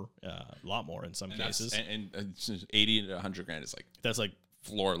more, a lot more in some cases. And $80,000 to $100,000 is that's like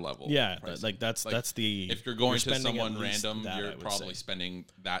floor level. Yeah, that's the. If you're going to someone random, you're probably spending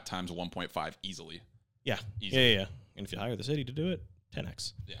that times 1.5 easily. Yeah, easily. Yeah. And if you hire the city to do it,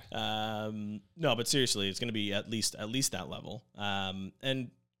 10x. Yeah. No, but seriously, it's going to be at least that level.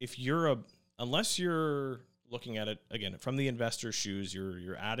 And if you're unless you're looking at it again from the investor's shoes,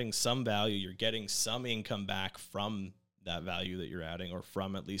 you're adding some value, you're getting some income back from that value that you're adding, or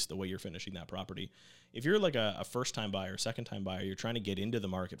from at least the way you're finishing that property. If you're like a first-time buyer, second-time buyer, you're trying to get into the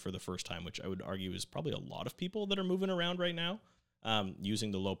market for the first time, which I would argue is probably a lot of people that are moving around right now,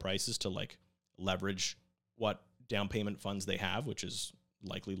 using the low prices to like leverage what down payment funds they have, which is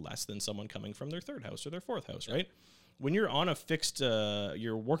likely less than someone coming from their third house or their fourth house, right? When you're on a fixed,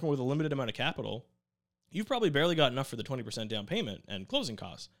 you're working with a limited amount of capital, you've probably barely got enough for the 20% down payment and closing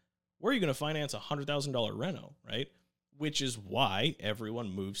costs. Where are you going to finance a $100,000 reno, right? Which is why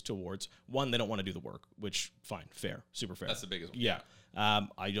everyone moves towards, one, they don't want to do the work, which, fine, fair, super fair. That's the biggest one. Yeah.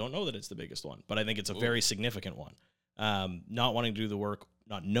 I don't know that it's the biggest one, but I think it's a very significant one. Not wanting to do the work,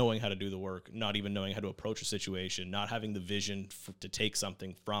 not knowing how to do the work, not even knowing how to approach a situation, not having the vision to take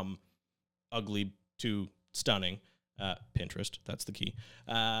something from ugly to stunning. Pinterest, that's the key.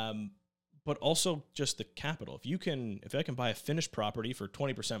 But also just the capital. If I can buy a finished property for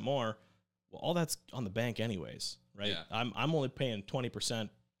 20% more, well, all that's on the bank anyways, right? Yeah. I'm only paying 20%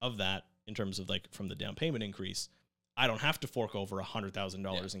 of that in terms of like from the down payment increase. I don't have to fork over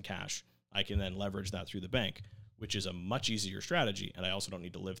 $100,000 in cash. I can then leverage that through the bank, which is a much easier strategy. And I also don't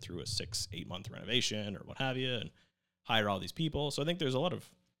need to live through a 6-8 month renovation or what have you and hire all these people. So I think there's a lot of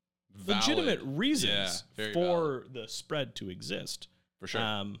legitimate reasons for the spread to exist. For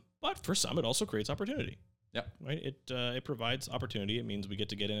sure. But for some, it also creates opportunity. Yep. Right. It provides opportunity. It means we get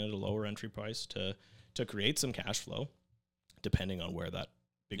to get in at a lower entry price to create some cash flow, depending on where that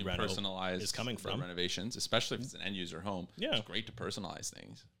big reno is coming from. Renovations, especially if it's an end user home. Yeah. It's great to personalize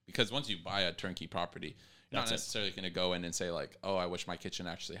things, because once you buy a turnkey property, you're not necessarily going to go in and say like, oh, I wish my kitchen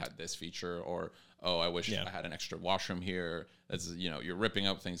actually had this feature, or oh, I wish I had an extra washroom here. That's, you're ripping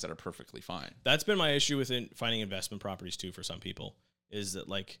out things that are perfectly fine. That's been my issue with finding investment properties too for some people, is that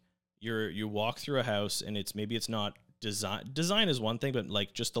like you walk through a house and maybe it's not design is one thing, but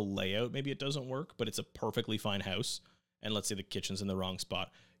like just the layout, maybe it doesn't work, but it's a perfectly fine house. And let's say the kitchen's in the wrong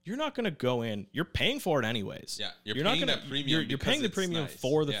spot. You're not going to go in. You're paying for it anyways. Yeah, you're paying that premium. You're paying the premium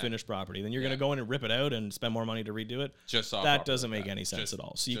for the finished property. Then you're going to go in and rip it out and spend more money to redo it. That doesn't make any sense at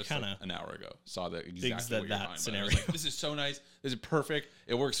all. So you kind of like an hour ago saw the exactly what that scenario. Like, this is so nice. This is perfect.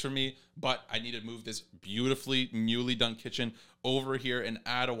 It works for me. But I need to move this beautifully newly done kitchen over here and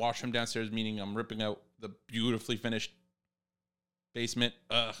add a washroom downstairs. Meaning I'm ripping out the beautifully finished basement.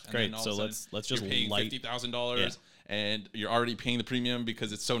 Great. So let's just paying $50,000. And you're already paying the premium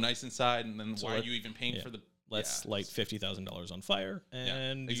because it's so nice inside. And then why are you even paying for the... Let's light $50,000 on fire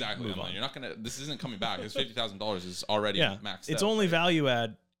and exactly. move on. You're not going to... This isn't coming back. This $50,000 is already maxed It's out, only value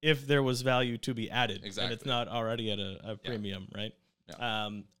add if there was value to be added. Exactly. And it's not already at a premium, right? Yeah.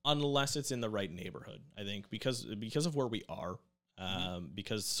 Unless it's in the right neighborhood, I think, because of where we are,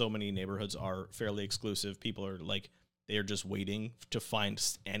 because so many neighborhoods are fairly exclusive. People are like... They are just waiting to find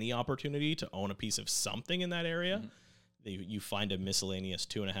any opportunity to own a piece of something in that area. Mm-hmm. You find a miscellaneous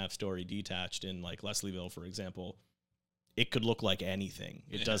 2.5-story detached in like Leslieville, for example. It could look like anything.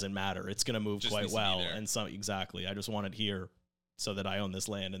 It doesn't matter. It's going to move quite well. And exactly. I just want it here so that I own this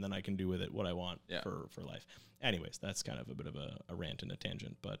land and then I can do with it what I want for life. Anyways, that's kind of a bit of a rant and a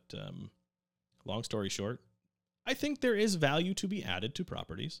tangent. But long story short, I think there is value to be added to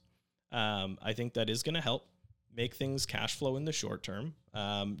properties. I think that is going to help make things cash flow in the short term,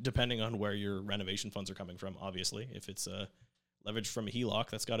 depending on where your renovation funds are coming from. Obviously, if it's leverage from a HELOC,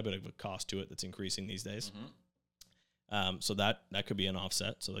 that's got a bit of a cost to it that's increasing these days. Mm-hmm. So that could be an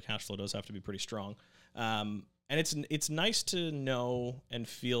offset. So the cash flow does have to be pretty strong. And it's nice to know and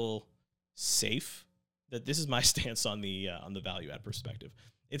feel safe that this is my stance on the value add perspective.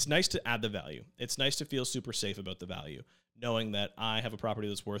 It's nice to add the value. It's nice to feel super safe about the value, knowing that I have a property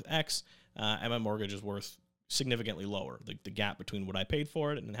that's worth X and my mortgage is worth significantly lower. The gap between what I paid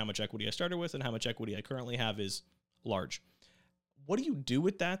for it and how much equity I started with and how much equity I currently have is large. What do you do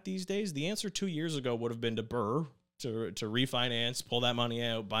with that these days? The answer 2 years ago would have been to refinance, pull that money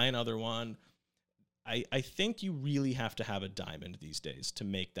out, buy another one. I think you really have to have a diamond these days to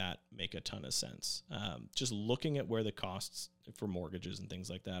make that make a ton of sense. Just looking at where the costs for mortgages and things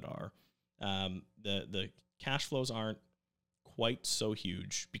like that are, the cash flows aren't quite so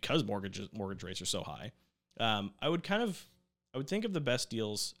huge because mortgage rates are so high. I would think of the best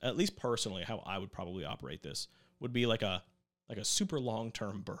deals, at least personally, how I would probably operate this would be like a super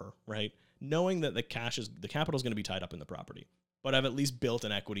long-term BRRRR, right? Knowing that the capital is going to be tied up in the property, but I've at least built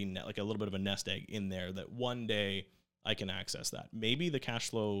an equity net, like a little bit of a nest egg in there that one day I can access that. Maybe the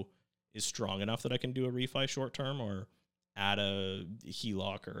cash flow is strong enough that I can do a refi short term or add a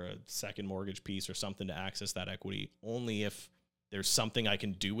HELOC or a second mortgage piece or something to access that equity, only if there's something I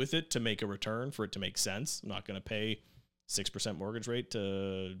can do with it to make a return for it to make sense. I'm not going to pay 6% mortgage rate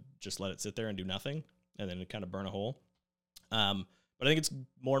to just let it sit there and do nothing and then kind of burn a hole. But I think it's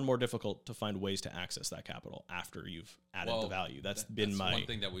more and more difficult to find ways to access that capital after you've added the value. That's one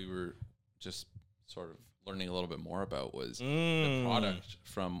thing that we were just sort of learning a little bit more about was the product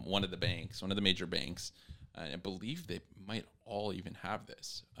from one of the banks, one of the major banks. I believe they might all even have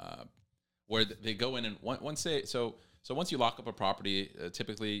this, where they go in and once you lock up a property,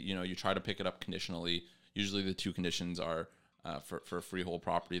 typically, you try to pick it up conditionally. Usually the two conditions are for a freehold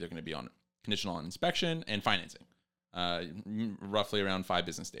property, they're going to be conditional on inspection and financing, roughly around 5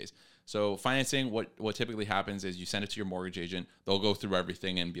 business days. So financing, what typically happens is you send it to your mortgage agent. They'll go through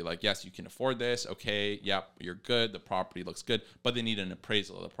everything and be like, yes, you can afford this. Okay, yep, you're good. The property looks good, but they need an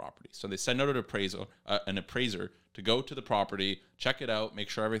appraisal of the property. So they send out an appraiser to go to the property, check it out, make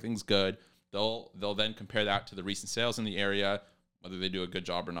sure everything's good. They'll then compare that to the recent sales in the area. Whether they do a good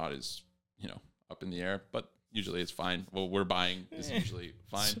job or not is, up in the air, but usually it's fine. What we're buying is usually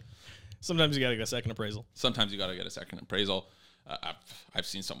fine. Sometimes you got to get a second appraisal. I've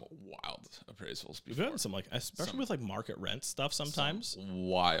seen some wild appraisals before. We've gotten some especially with market rent stuff sometimes. Some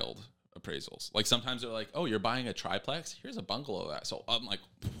wild appraisals. Like sometimes they're like, oh, you're buying a triplex? Here's a bungalow. So I'm like,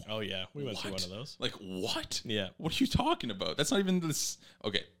 oh yeah, we went through one of those. Like what? Yeah. What are you talking about? That's not even this.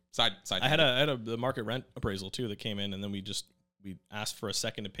 Okay. Side. I had a market rent appraisal too that came in, and then we asked for a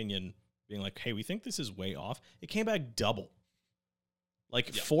second opinion, being like, hey, we think this is way off. It came back double.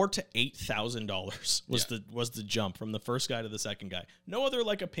 $4,000 to $8,000 was the jump from the first guy to the second guy. No other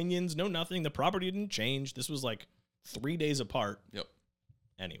opinions, no nothing. The property didn't change. This was 3 days apart. Yep.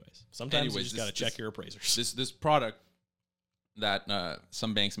 Anyways, sometimes you just got to check your appraisers. This product that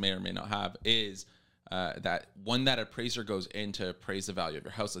some banks may or may not have is that when that appraiser goes in to appraise the value of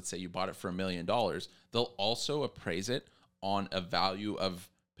your house, let's say you bought it for $1 million, they'll also appraise it on a value of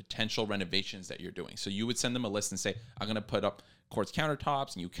potential renovations that you're doing. So you would send them a list and say, I'm going to put up quartz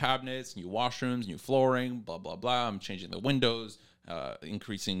countertops, new cabinets, new washrooms, new flooring, blah, blah, blah. I'm changing the windows,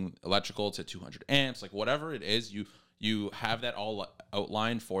 increasing electrical to 200 amps, whatever it is, you have that all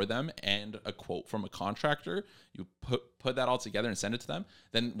outlined for them and a quote from a contractor. You put that all together and send it to them.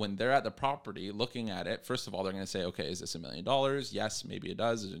 Then when they're at the property looking at it, first of all, they're going to say, okay, is this $1 million? Yes, maybe it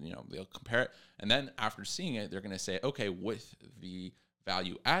does. They'll compare it. And then after seeing it, they're going to say, okay, with the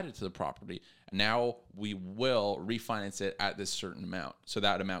value added to the property, now we will refinance it at this certain amount. So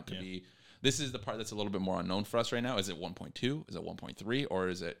that amount could be, this is the part that's a little bit more unknown for us right now. Is it 1.2? Is it 1.3? Or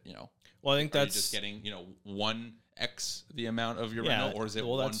is it, well, I think that's just getting, 1x the amount of your rental, or is it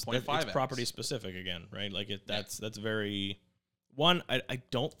 1.5x? It's property specific again, right? That's very one. I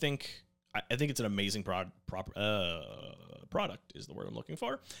don't think, I think it's an amazing product is the word I'm looking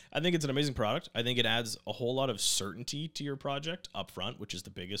for. I think it's an amazing product. I think it adds a whole lot of certainty to your project up front, which is the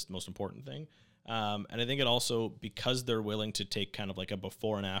biggest, most important thing. And I think it also, because they're willing to take kind of a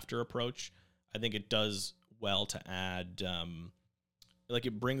before and after approach, I think it does well to add,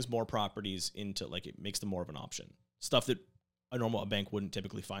 it brings more properties into, it makes them more of an option. Stuff that a bank wouldn't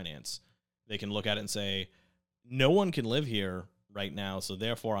typically finance. They can look at it and say, no one can live here right now, so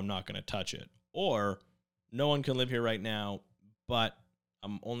therefore I'm not going to touch it. Or no one can live here right now, but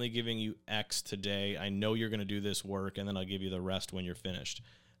I'm only giving you X today. I know you're going to do this work, and then I'll give you the rest when you're finished.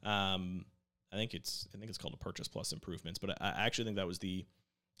 I think it's called a purchase plus improvements, but I actually think that was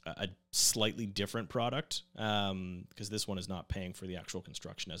a slightly different product, because this one is not paying for the actual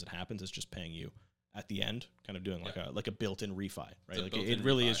construction as it happens. It's just paying you at the end, kind of doing like a built-in refi, right? It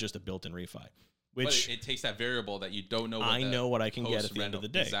really is just a built-in refi. Which but it takes that variable that you don't know. I know what I can get at the end of the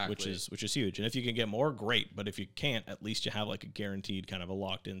day, which is huge. And if you can get more, great. But if you can't, at least you have a guaranteed kind of a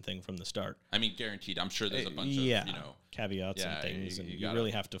locked-in thing from the start. I mean, guaranteed. I'm sure there's a bunch of caveats and things, and you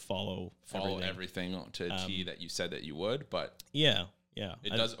really have to follow everything to a T that you said that you would. But it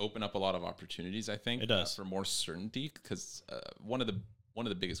does open up a lot of opportunities. I think it does for more certainty, because one of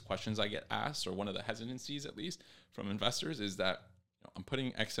the biggest questions I get asked, or one of the hesitancies at least from investors, is that I'm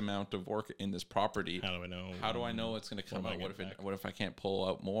putting X amount of work in this property. How do I know? How do I know it's going to come out? What if I can't pull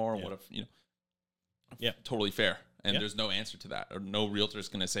out more? Yeah. What if totally fair. And there's no answer to that, or no realtor is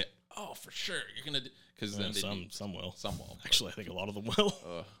going to say, "Oh, for sure, you're going to," because then some will. Actually, I think a lot of them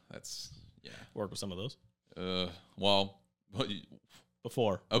will. That's work with some of those.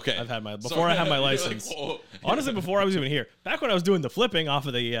 Before I had my license. Honestly, before I was even here, back when I was doing the flipping off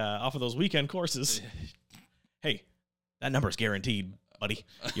of those weekend courses. Hey, that number's guaranteed, buddy.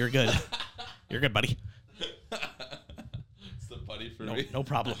 You're good. You're good, buddy. It's the buddy for me. No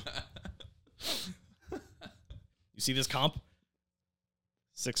problem. You see this comp?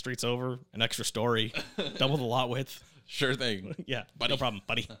 6 streets over, an extra story, double the lot width. Sure thing. Yeah, Buddy. no problem,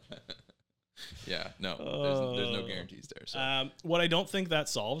 buddy. Yeah, no, there's no guarantees there. So. What I don't think that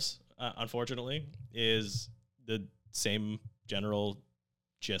solves, unfortunately, is the same general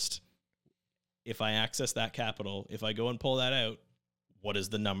gist. If I access that capital, if I go and pull that out, what do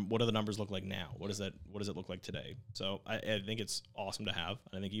the numbers look like now? What does it look like today? So I think it's awesome to have.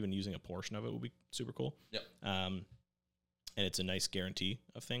 I think even using a portion of it would be super cool. Yep. And it's a nice guarantee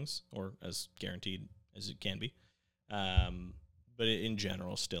of things, or as guaranteed as it can be. But in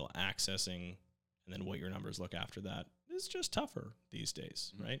general, still accessing and then what your numbers look after that is just tougher these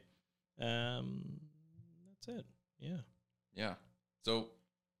days, right? That's it. Yeah. Yeah. So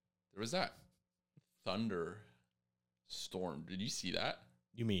there was that thunder storm. Did you see that?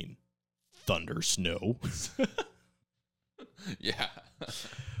 You mean thunder snow? Yeah.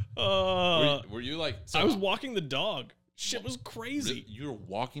 Were you like? So I was walking the dog. Shit was crazy. Really? You were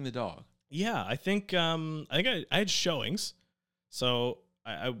walking the dog. Yeah, I think I had showings. So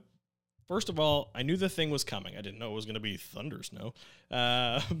I first of all, I knew the thing was coming. I didn't know it was going to be thunder snow.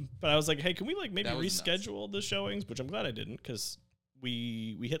 But I was like, hey, can we like maybe reschedule the showings? Which I'm glad I didn't, because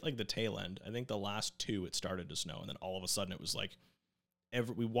we hit like the tail end. I think the last 2 it started to snow, and then all of a sudden it was like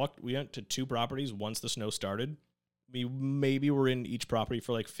we went to 2 properties once the snow started. We maybe were in each property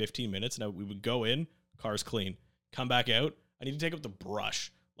for like 15 minutes, and we would go in, car's clean, come back out. I need to take up the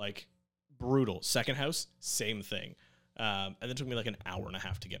brush, like brutal. Second house, same thing. And then it took me like an hour and a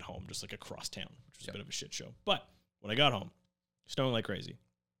half to get home, just like across town, which was a bit of a shit show. But when I got home, snowing like crazy.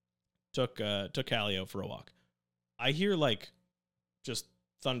 Took Callie out for a walk. I hear like just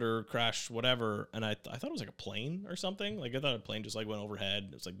thunder crash, whatever, and I thought it was like a plane or something. Like I thought a plane just like went overhead.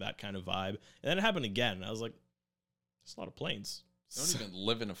 It was like that kind of vibe. And then it happened again. And I was like, there's a lot of planes. You don't even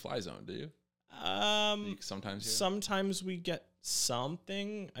live in a fly zone, do you? Sometimes we get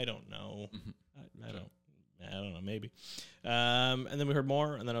something. I don't know. Mm-hmm. I don't know, maybe. And then we heard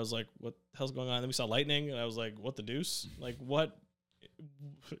more, and then I was like, what the hell's going on? And then we saw lightning, and I was like, what the deuce? Like, what?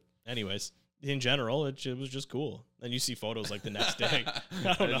 Anyways, in general, it was just cool. And you see photos like the next day.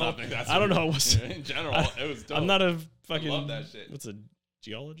 I don't know. I don't know. In general, it was dope. I'm not a fucking... I love that shit. What's a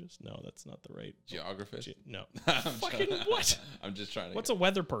geologist? No, that's not the right... Geographist? No. Fucking what? I'm just trying to... What's a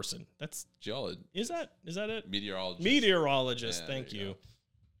weather person? That's... Geologist. Is that it? Meteorologist. Yeah, thank you.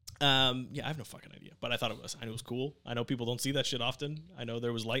 Yeah, I have no fucking idea, but I knew it was cool. I know people don't see that shit often. I know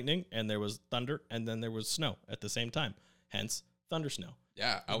there was lightning and there was thunder and then there was snow at the same time. Hence, thunder snow.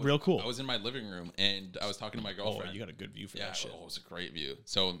 Yeah. Real cool. I was in my living room and I was talking to my girlfriend. Oh, you got a good view for that shit. Oh, it was a great view.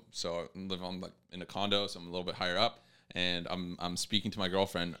 So I live on like in a condo, so I'm a little bit higher up, and I'm speaking to my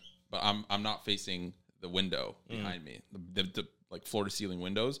girlfriend, but I'm not facing the window behind me. The like floor to ceiling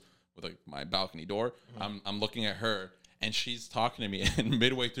windows with like my balcony door. I'm looking at her. And she's talking to me, and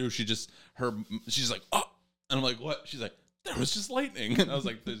midway through, she's like, oh, and I'm like, what? She's like, there was just lightning, and I was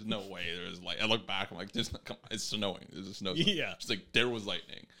like, there's no way there was light. I look back, I'm like, come on, it's snowing. There's a snow. Yeah. She's like, there was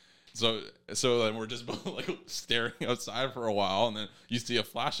lightning. So then we're just both like staring outside for a while, and then you see a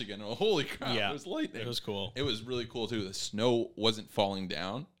flash again. Oh, holy crap! Yeah, it was lightning. It was cool. It was really cool too. The snow wasn't falling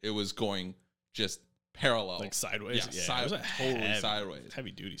down; it was going just parallel, like sideways. Yeah, it was totally sideways. Heavy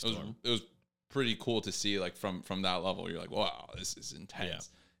duty storm. It was pretty cool to see, like from that level. You're like, wow, this is intense.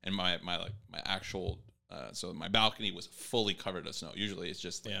 Yeah. And my actual so my balcony was fully covered in snow. Usually it's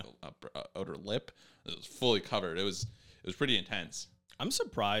just like a outer lip. It was fully covered. It was pretty intense. I'm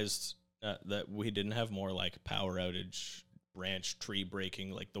surprised that we didn't have more like power outage, branch tree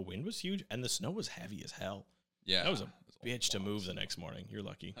breaking. Like the wind was huge and the snow was heavy as hell. Yeah, that was a bitch to move the next morning. You're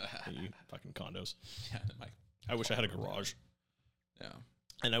lucky. You fucking condos. Yeah, I wish I had a garage. Yeah.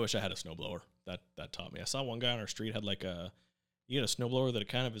 And I wish I had a snowblower. That taught me. I saw one guy on our street had like a snowblower that it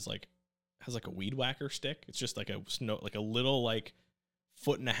kind of is like has like a weed whacker stick. It's just like a little like 1.5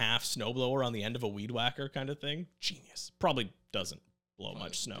 foot snowblower on the end of a weed whacker kind of thing. Genius. Probably doesn't blow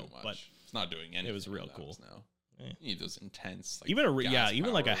much snow, but it's not doing anything. It was real cool. You need those intense, like,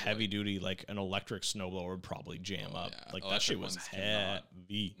 even like a heavy duty, like an electric snowblower would probably jam up. Yeah. Like that shit was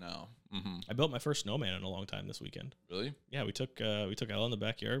heavy. No. I built my first snowman in a long time this weekend. Really? Yeah, we took Ella in the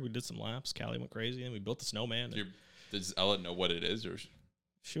backyard. We did some laps. Callie went crazy, and we built the snowman. Does Ella know what it is, or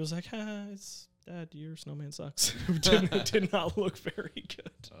she was like, it's Dad, your snowman sucks. It did not look very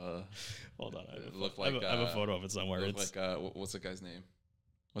good. Hold on, I have a photo of it somewhere. It's like what's the guy's name?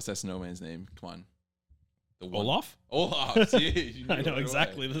 What's that snowman's name? Come on. Olaf? See, I know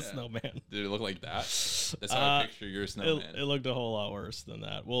exactly the snowman. Did it look like that? That's how I picture your snowman. It looked a whole lot worse than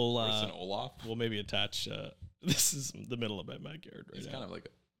that. Worse than Olaf? We'll maybe attach. This is the middle of my backyard right now. He's kind of like,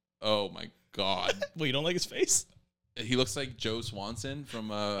 oh my god. Well, you don't like his face? He looks like Joe Swanson from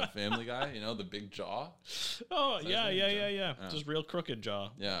Family Guy. You know, the big jaw. Oh, Is that yeah, his yeah, name, yeah, Joe? yeah. Yeah. Just real crooked jaw.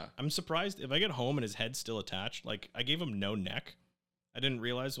 Yeah. I'm surprised if I get home and his head's still attached. Like, I gave him no neck. I didn't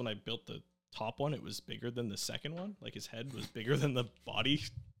realize when I built the top one, it was bigger than the second one. Like, his head was bigger than the body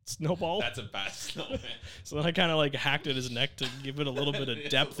snowball. That's a bad snowman. So then I kind of like hacked at his neck to give it a little bit of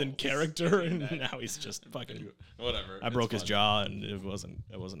depth and character, and now he's just fucking. Whatever. I broke his jaw, and it wasn't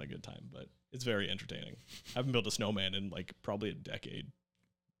a good time, but it's very entertaining. I haven't built a snowman in like probably a decade.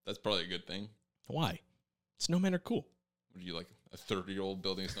 That's probably a good thing. Why? Snowmen are cool. Would you like a 30-year-old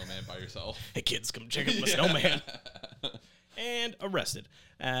building a snowman by yourself? Hey kids, come check out my snowman. And arrested.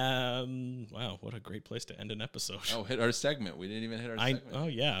 Wow, what a great place to end an episode. Oh, hit our segment. We didn't even hit our segment. Oh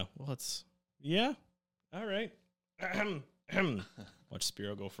yeah. Well, yeah. All right. Watch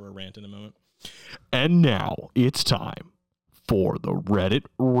Spiro go for a rant in a moment. And now it's time for the Reddit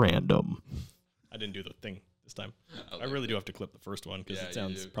Random. I didn't do the thing this time. I like really do have to clip the first one because Yeah, it you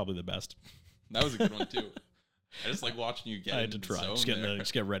sounds do. probably the best. That was a good one too. I just like watching you get. I had to in the try. zone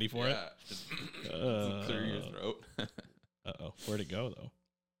Just get ready for it. Yeah, just clear your throat. Uh-oh. Where'd it go, though?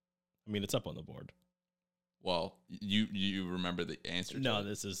 I mean, it's up on the board. Well, you remember the answer? No, to it.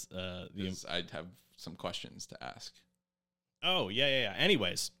 this is the. I'd have some questions to ask. Oh yeah.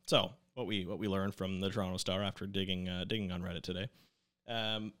 Anyways, so what we learned from the Toronto Star after digging on Reddit today,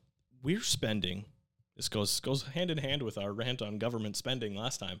 we're spending. This goes hand in hand with our rant on government spending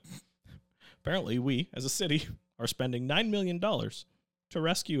last time. Apparently, we as a city are spending $9 million to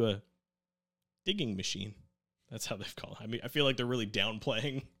rescue a digging machine. That's how they've called it. I mean, I feel like they're really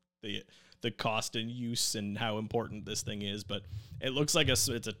downplaying the cost and use and how important this thing is, but it looks like it's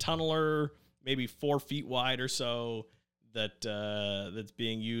a tunneler, maybe 4 feet wide or so, that's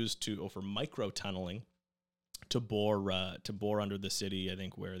being used for micro tunneling to bore under the city. I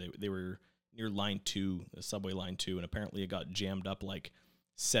think where they were near line 2, the subway line 2, and apparently it got jammed up like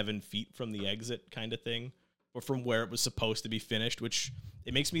 7 feet from the exit kind of thing, or from where it was supposed to be finished. Which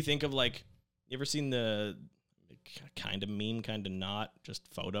it makes me think of like, you ever seen the kind of meme, kind of not, just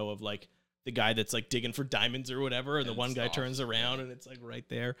photo of like the guy that's like digging for diamonds or whatever, and the one guy turns around and it's like right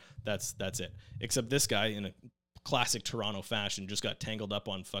there. That's it. Except this guy, in a classic Toronto fashion, just got tangled up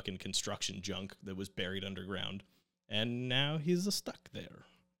on fucking construction junk that was buried underground, and now he's stuck there.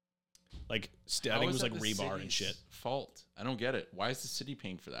 Like I think it was like rebar and shit. Fault. I don't get it. Why is the city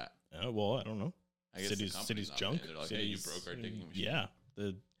paying for that? Well, I don't know. I guess City's junk. They're like, hey, you broke our digging machine. Yeah.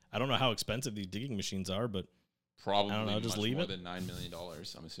 I don't know how expensive these digging machines are, but Probably I don't know, just much leave more it? than $9 million,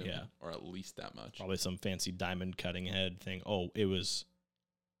 I'm assuming. Yeah. Or at least that much. probably some fancy diamond cutting head thing. Oh, it was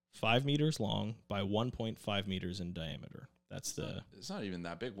 5 meters long by 1.5 meters in diameter. That's It's not even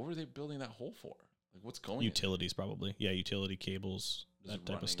that big. What were they building that hole for? Like, what's going utilities probably. Yeah, utility cables, in? that Just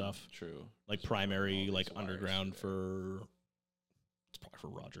type running- of stuff. True. Like Just running primary, all like these wires underground through there. it's probably for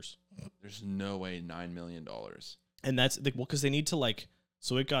Rogers. There's no way $9 million. And that's because they need to like,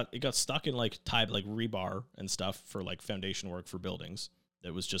 so it got stuck in like like rebar and stuff for like foundation work for buildings.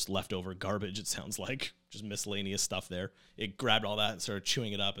 That was just leftover garbage. It sounds like just miscellaneous stuff there. It grabbed all that and started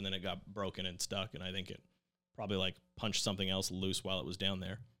chewing it up, and then it got broken and stuck. And I think it probably like punched something else loose while it was down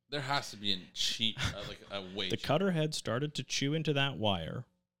there. There has to be a cheap, like a way. The cutter head started to chew into that wire,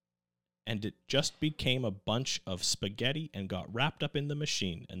 and it just became a bunch of spaghetti and got wrapped up in the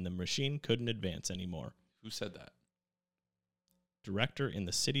machine, and the machine couldn't advance anymore. Who said that? Director in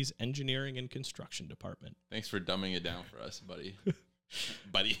the city's engineering and construction department. Thanks for dumbing it down for us, buddy.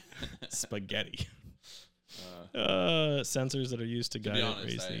 buddy. Spaghetti. Sensors that are used to To guide be it, honest,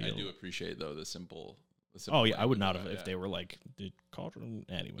 raise the I yield. do appreciate though the simple. Oh yeah, I would not have language if of they that, were like the cauldron.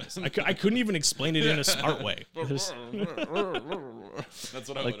 Anyways, I couldn't even explain it in a smart way. That's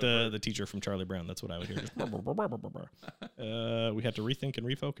what I Like would the teacher from Charlie Brown. That's what I would hear. Just we had to rethink and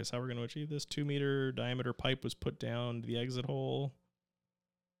refocus how we're going to achieve this. 2-meter diameter pipe was put down the exit hole.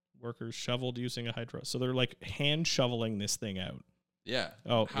 Workers shoveled using a hydro. So they're like hand shoveling this thing out. Yeah.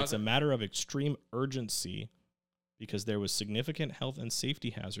 Oh, How's it's a it- matter of extreme urgency because there was significant health and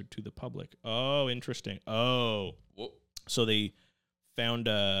safety hazard to the public. Oh, interesting. Oh, Whoa. so they dug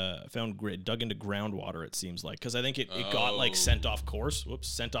into groundwater. It seems like because I think it got like Oh. sent off course.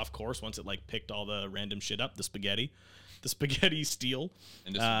 Sent off course once it like picked all the random shit up. The spaghetti steel,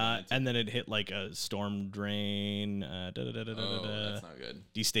 And just run into- and then it hit like a storm drain. Oh, that's not good.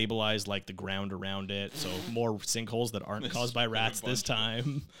 Destabilized like the ground around it, so more sinkholes that aren't This caused by put a rats this bunch of-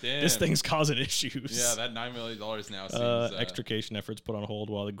 time. Damn. This thing's causing issues. Yeah, that $9 million now seems Extrication efforts put on hold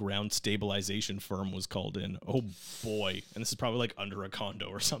while the ground stabilization firm was called in. Oh boy. And this is probably like under a condo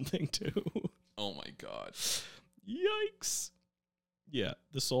or something too. Oh my god. Yikes. Yeah,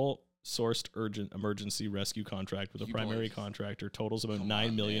 the sole sourced urgent emergency rescue contract with a You primary boys. contractor totals about Come $9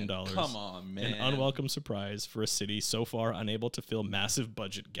 on, million. man. Come on, man. An unwelcome surprise for a city so far unable to fill massive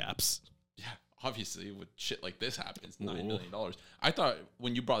budget gaps. Yeah, obviously, with shit like this happens, $9 million. I thought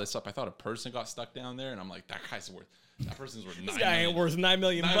when you brought this up, I thought a person got stuck down there, and I'm like, that person's worth $9 This guy ain't worth $9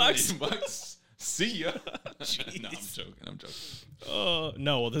 million bucks. bucks. See ya. No, I'm joking.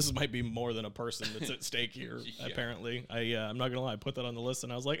 No, well, this might be more than a person that's at stake here. Yeah. Apparently, I'm not gonna lie. I put that on the list,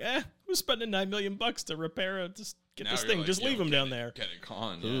 and I was like, who's spending $9 million to repair it? Just get Now this you're thing. like, Just yo, leave him get down it- there. Get it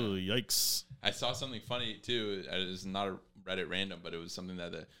gone. Yeah. Ooh, yikes! I saw something funny too. It's not a Reddit random, but it was something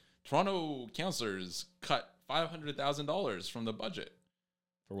that the Toronto councillors cut $500,000 from the budget,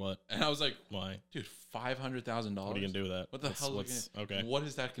 For what? and I was like, Why? dude, $500,000. What are you gonna do with that? What the hell? Okay. What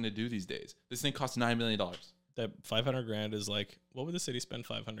is that gonna do these days? This thing costs $9 million. That $500,000 is like, what would the city spend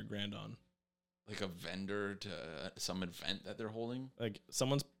 $500,000 on? Like a vendor to some event that they're holding. Like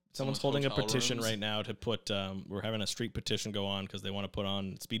someone's Someone's holding a hotel petition rooms. right now to put. We're having a street petition go on because they want to put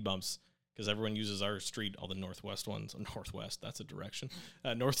on speed bumps because everyone uses our street, all the northwest ones. Northwest, that's a direction.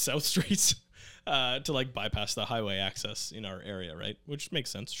 North-south streets to like bypass the highway access in our area, right? Which makes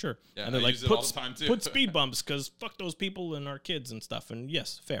sense, sure. Yeah, and they're I like, use it all the time, too. put speed bumps because fuck those people and our kids and stuff. And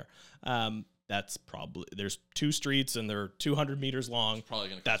yes, fair. That's probably there's 2 streets and they're 200 meters long. Probably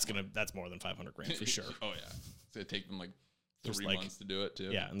gonna. That's more than $500,000 for sure. Oh yeah, it's gonna take them like There's 3 like- months to do it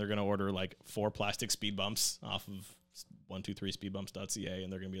too. Yeah, and they're gonna order like 4 plastic speed bumps off of 123speedbumps.ca,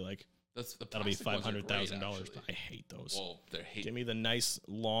 and they're gonna be like, that's the that'll be plastic ones are great, $500,000. actually. I hate those. Well, they're Give me the nice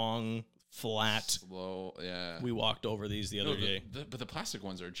long flat. slow. Yeah. We walked over these the other day. But the plastic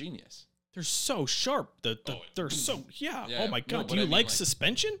ones are genius. They're so sharp. Oh, They're so yeah. Yeah, Oh my no, god. but Do you I mean, like like-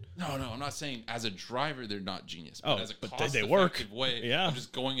 suspension? No, I'm not saying as a driver they're not genius. Oh, But as a but cost they work. effective way Yeah. of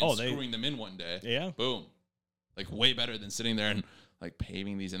just going Oh, and they- screwing them in one day. Yeah. Boom. Like way better than sitting there and like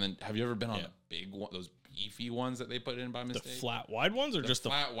paving these. And then have you ever been on Yeah. a big one, those beefy ones that they put in by The mistake? flat wide ones or The just the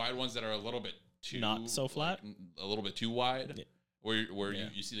flat, wide ones that are a little bit too Not so flat? like, a little bit too wide. Yeah. Where Yeah.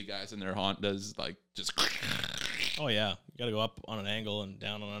 you see the guys in their Hondas like just Oh yeah. You gotta go up on an angle and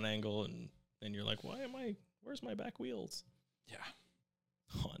down on an angle and then you're like, where's my back wheels? yeah.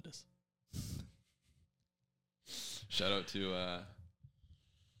 Hondas. Shout out to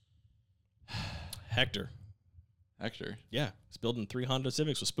Hector. Hector. Yeah. He's building 3 Honda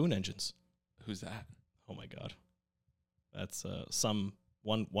Civics with spoon engines. Who's that? Oh my god. That's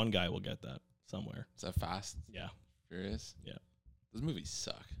one guy will get that somewhere. Is that Fast Yeah. Furious? Yeah. Those movies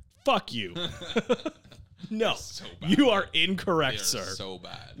suck. Fuck you. No. They're so bad. You are They incorrect, are sir. so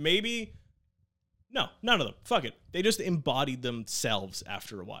bad. Maybe no, none of them. Fuck it. They just embodied themselves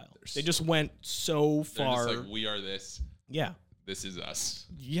after a while. They just went so They're far. just like, we are this. Yeah. This is us.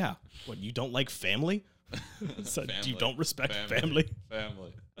 Yeah. What, you don't like family? So Family. you don't respect family?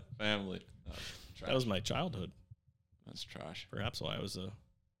 Family. Family. Oh, trash. That was my childhood. That's trash. Perhaps why I was a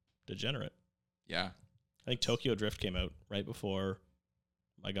degenerate. Yeah. I think Tokyo Drift came out right before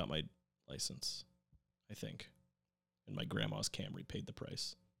I got my license, I think. And my grandma's Camry paid the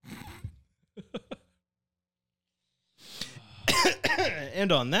price.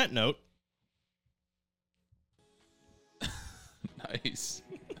 And on that note, Nice.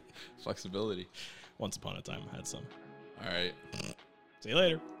 Flexibility. once upon a time I had some. All right. See you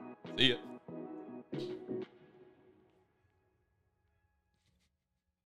later. See ya.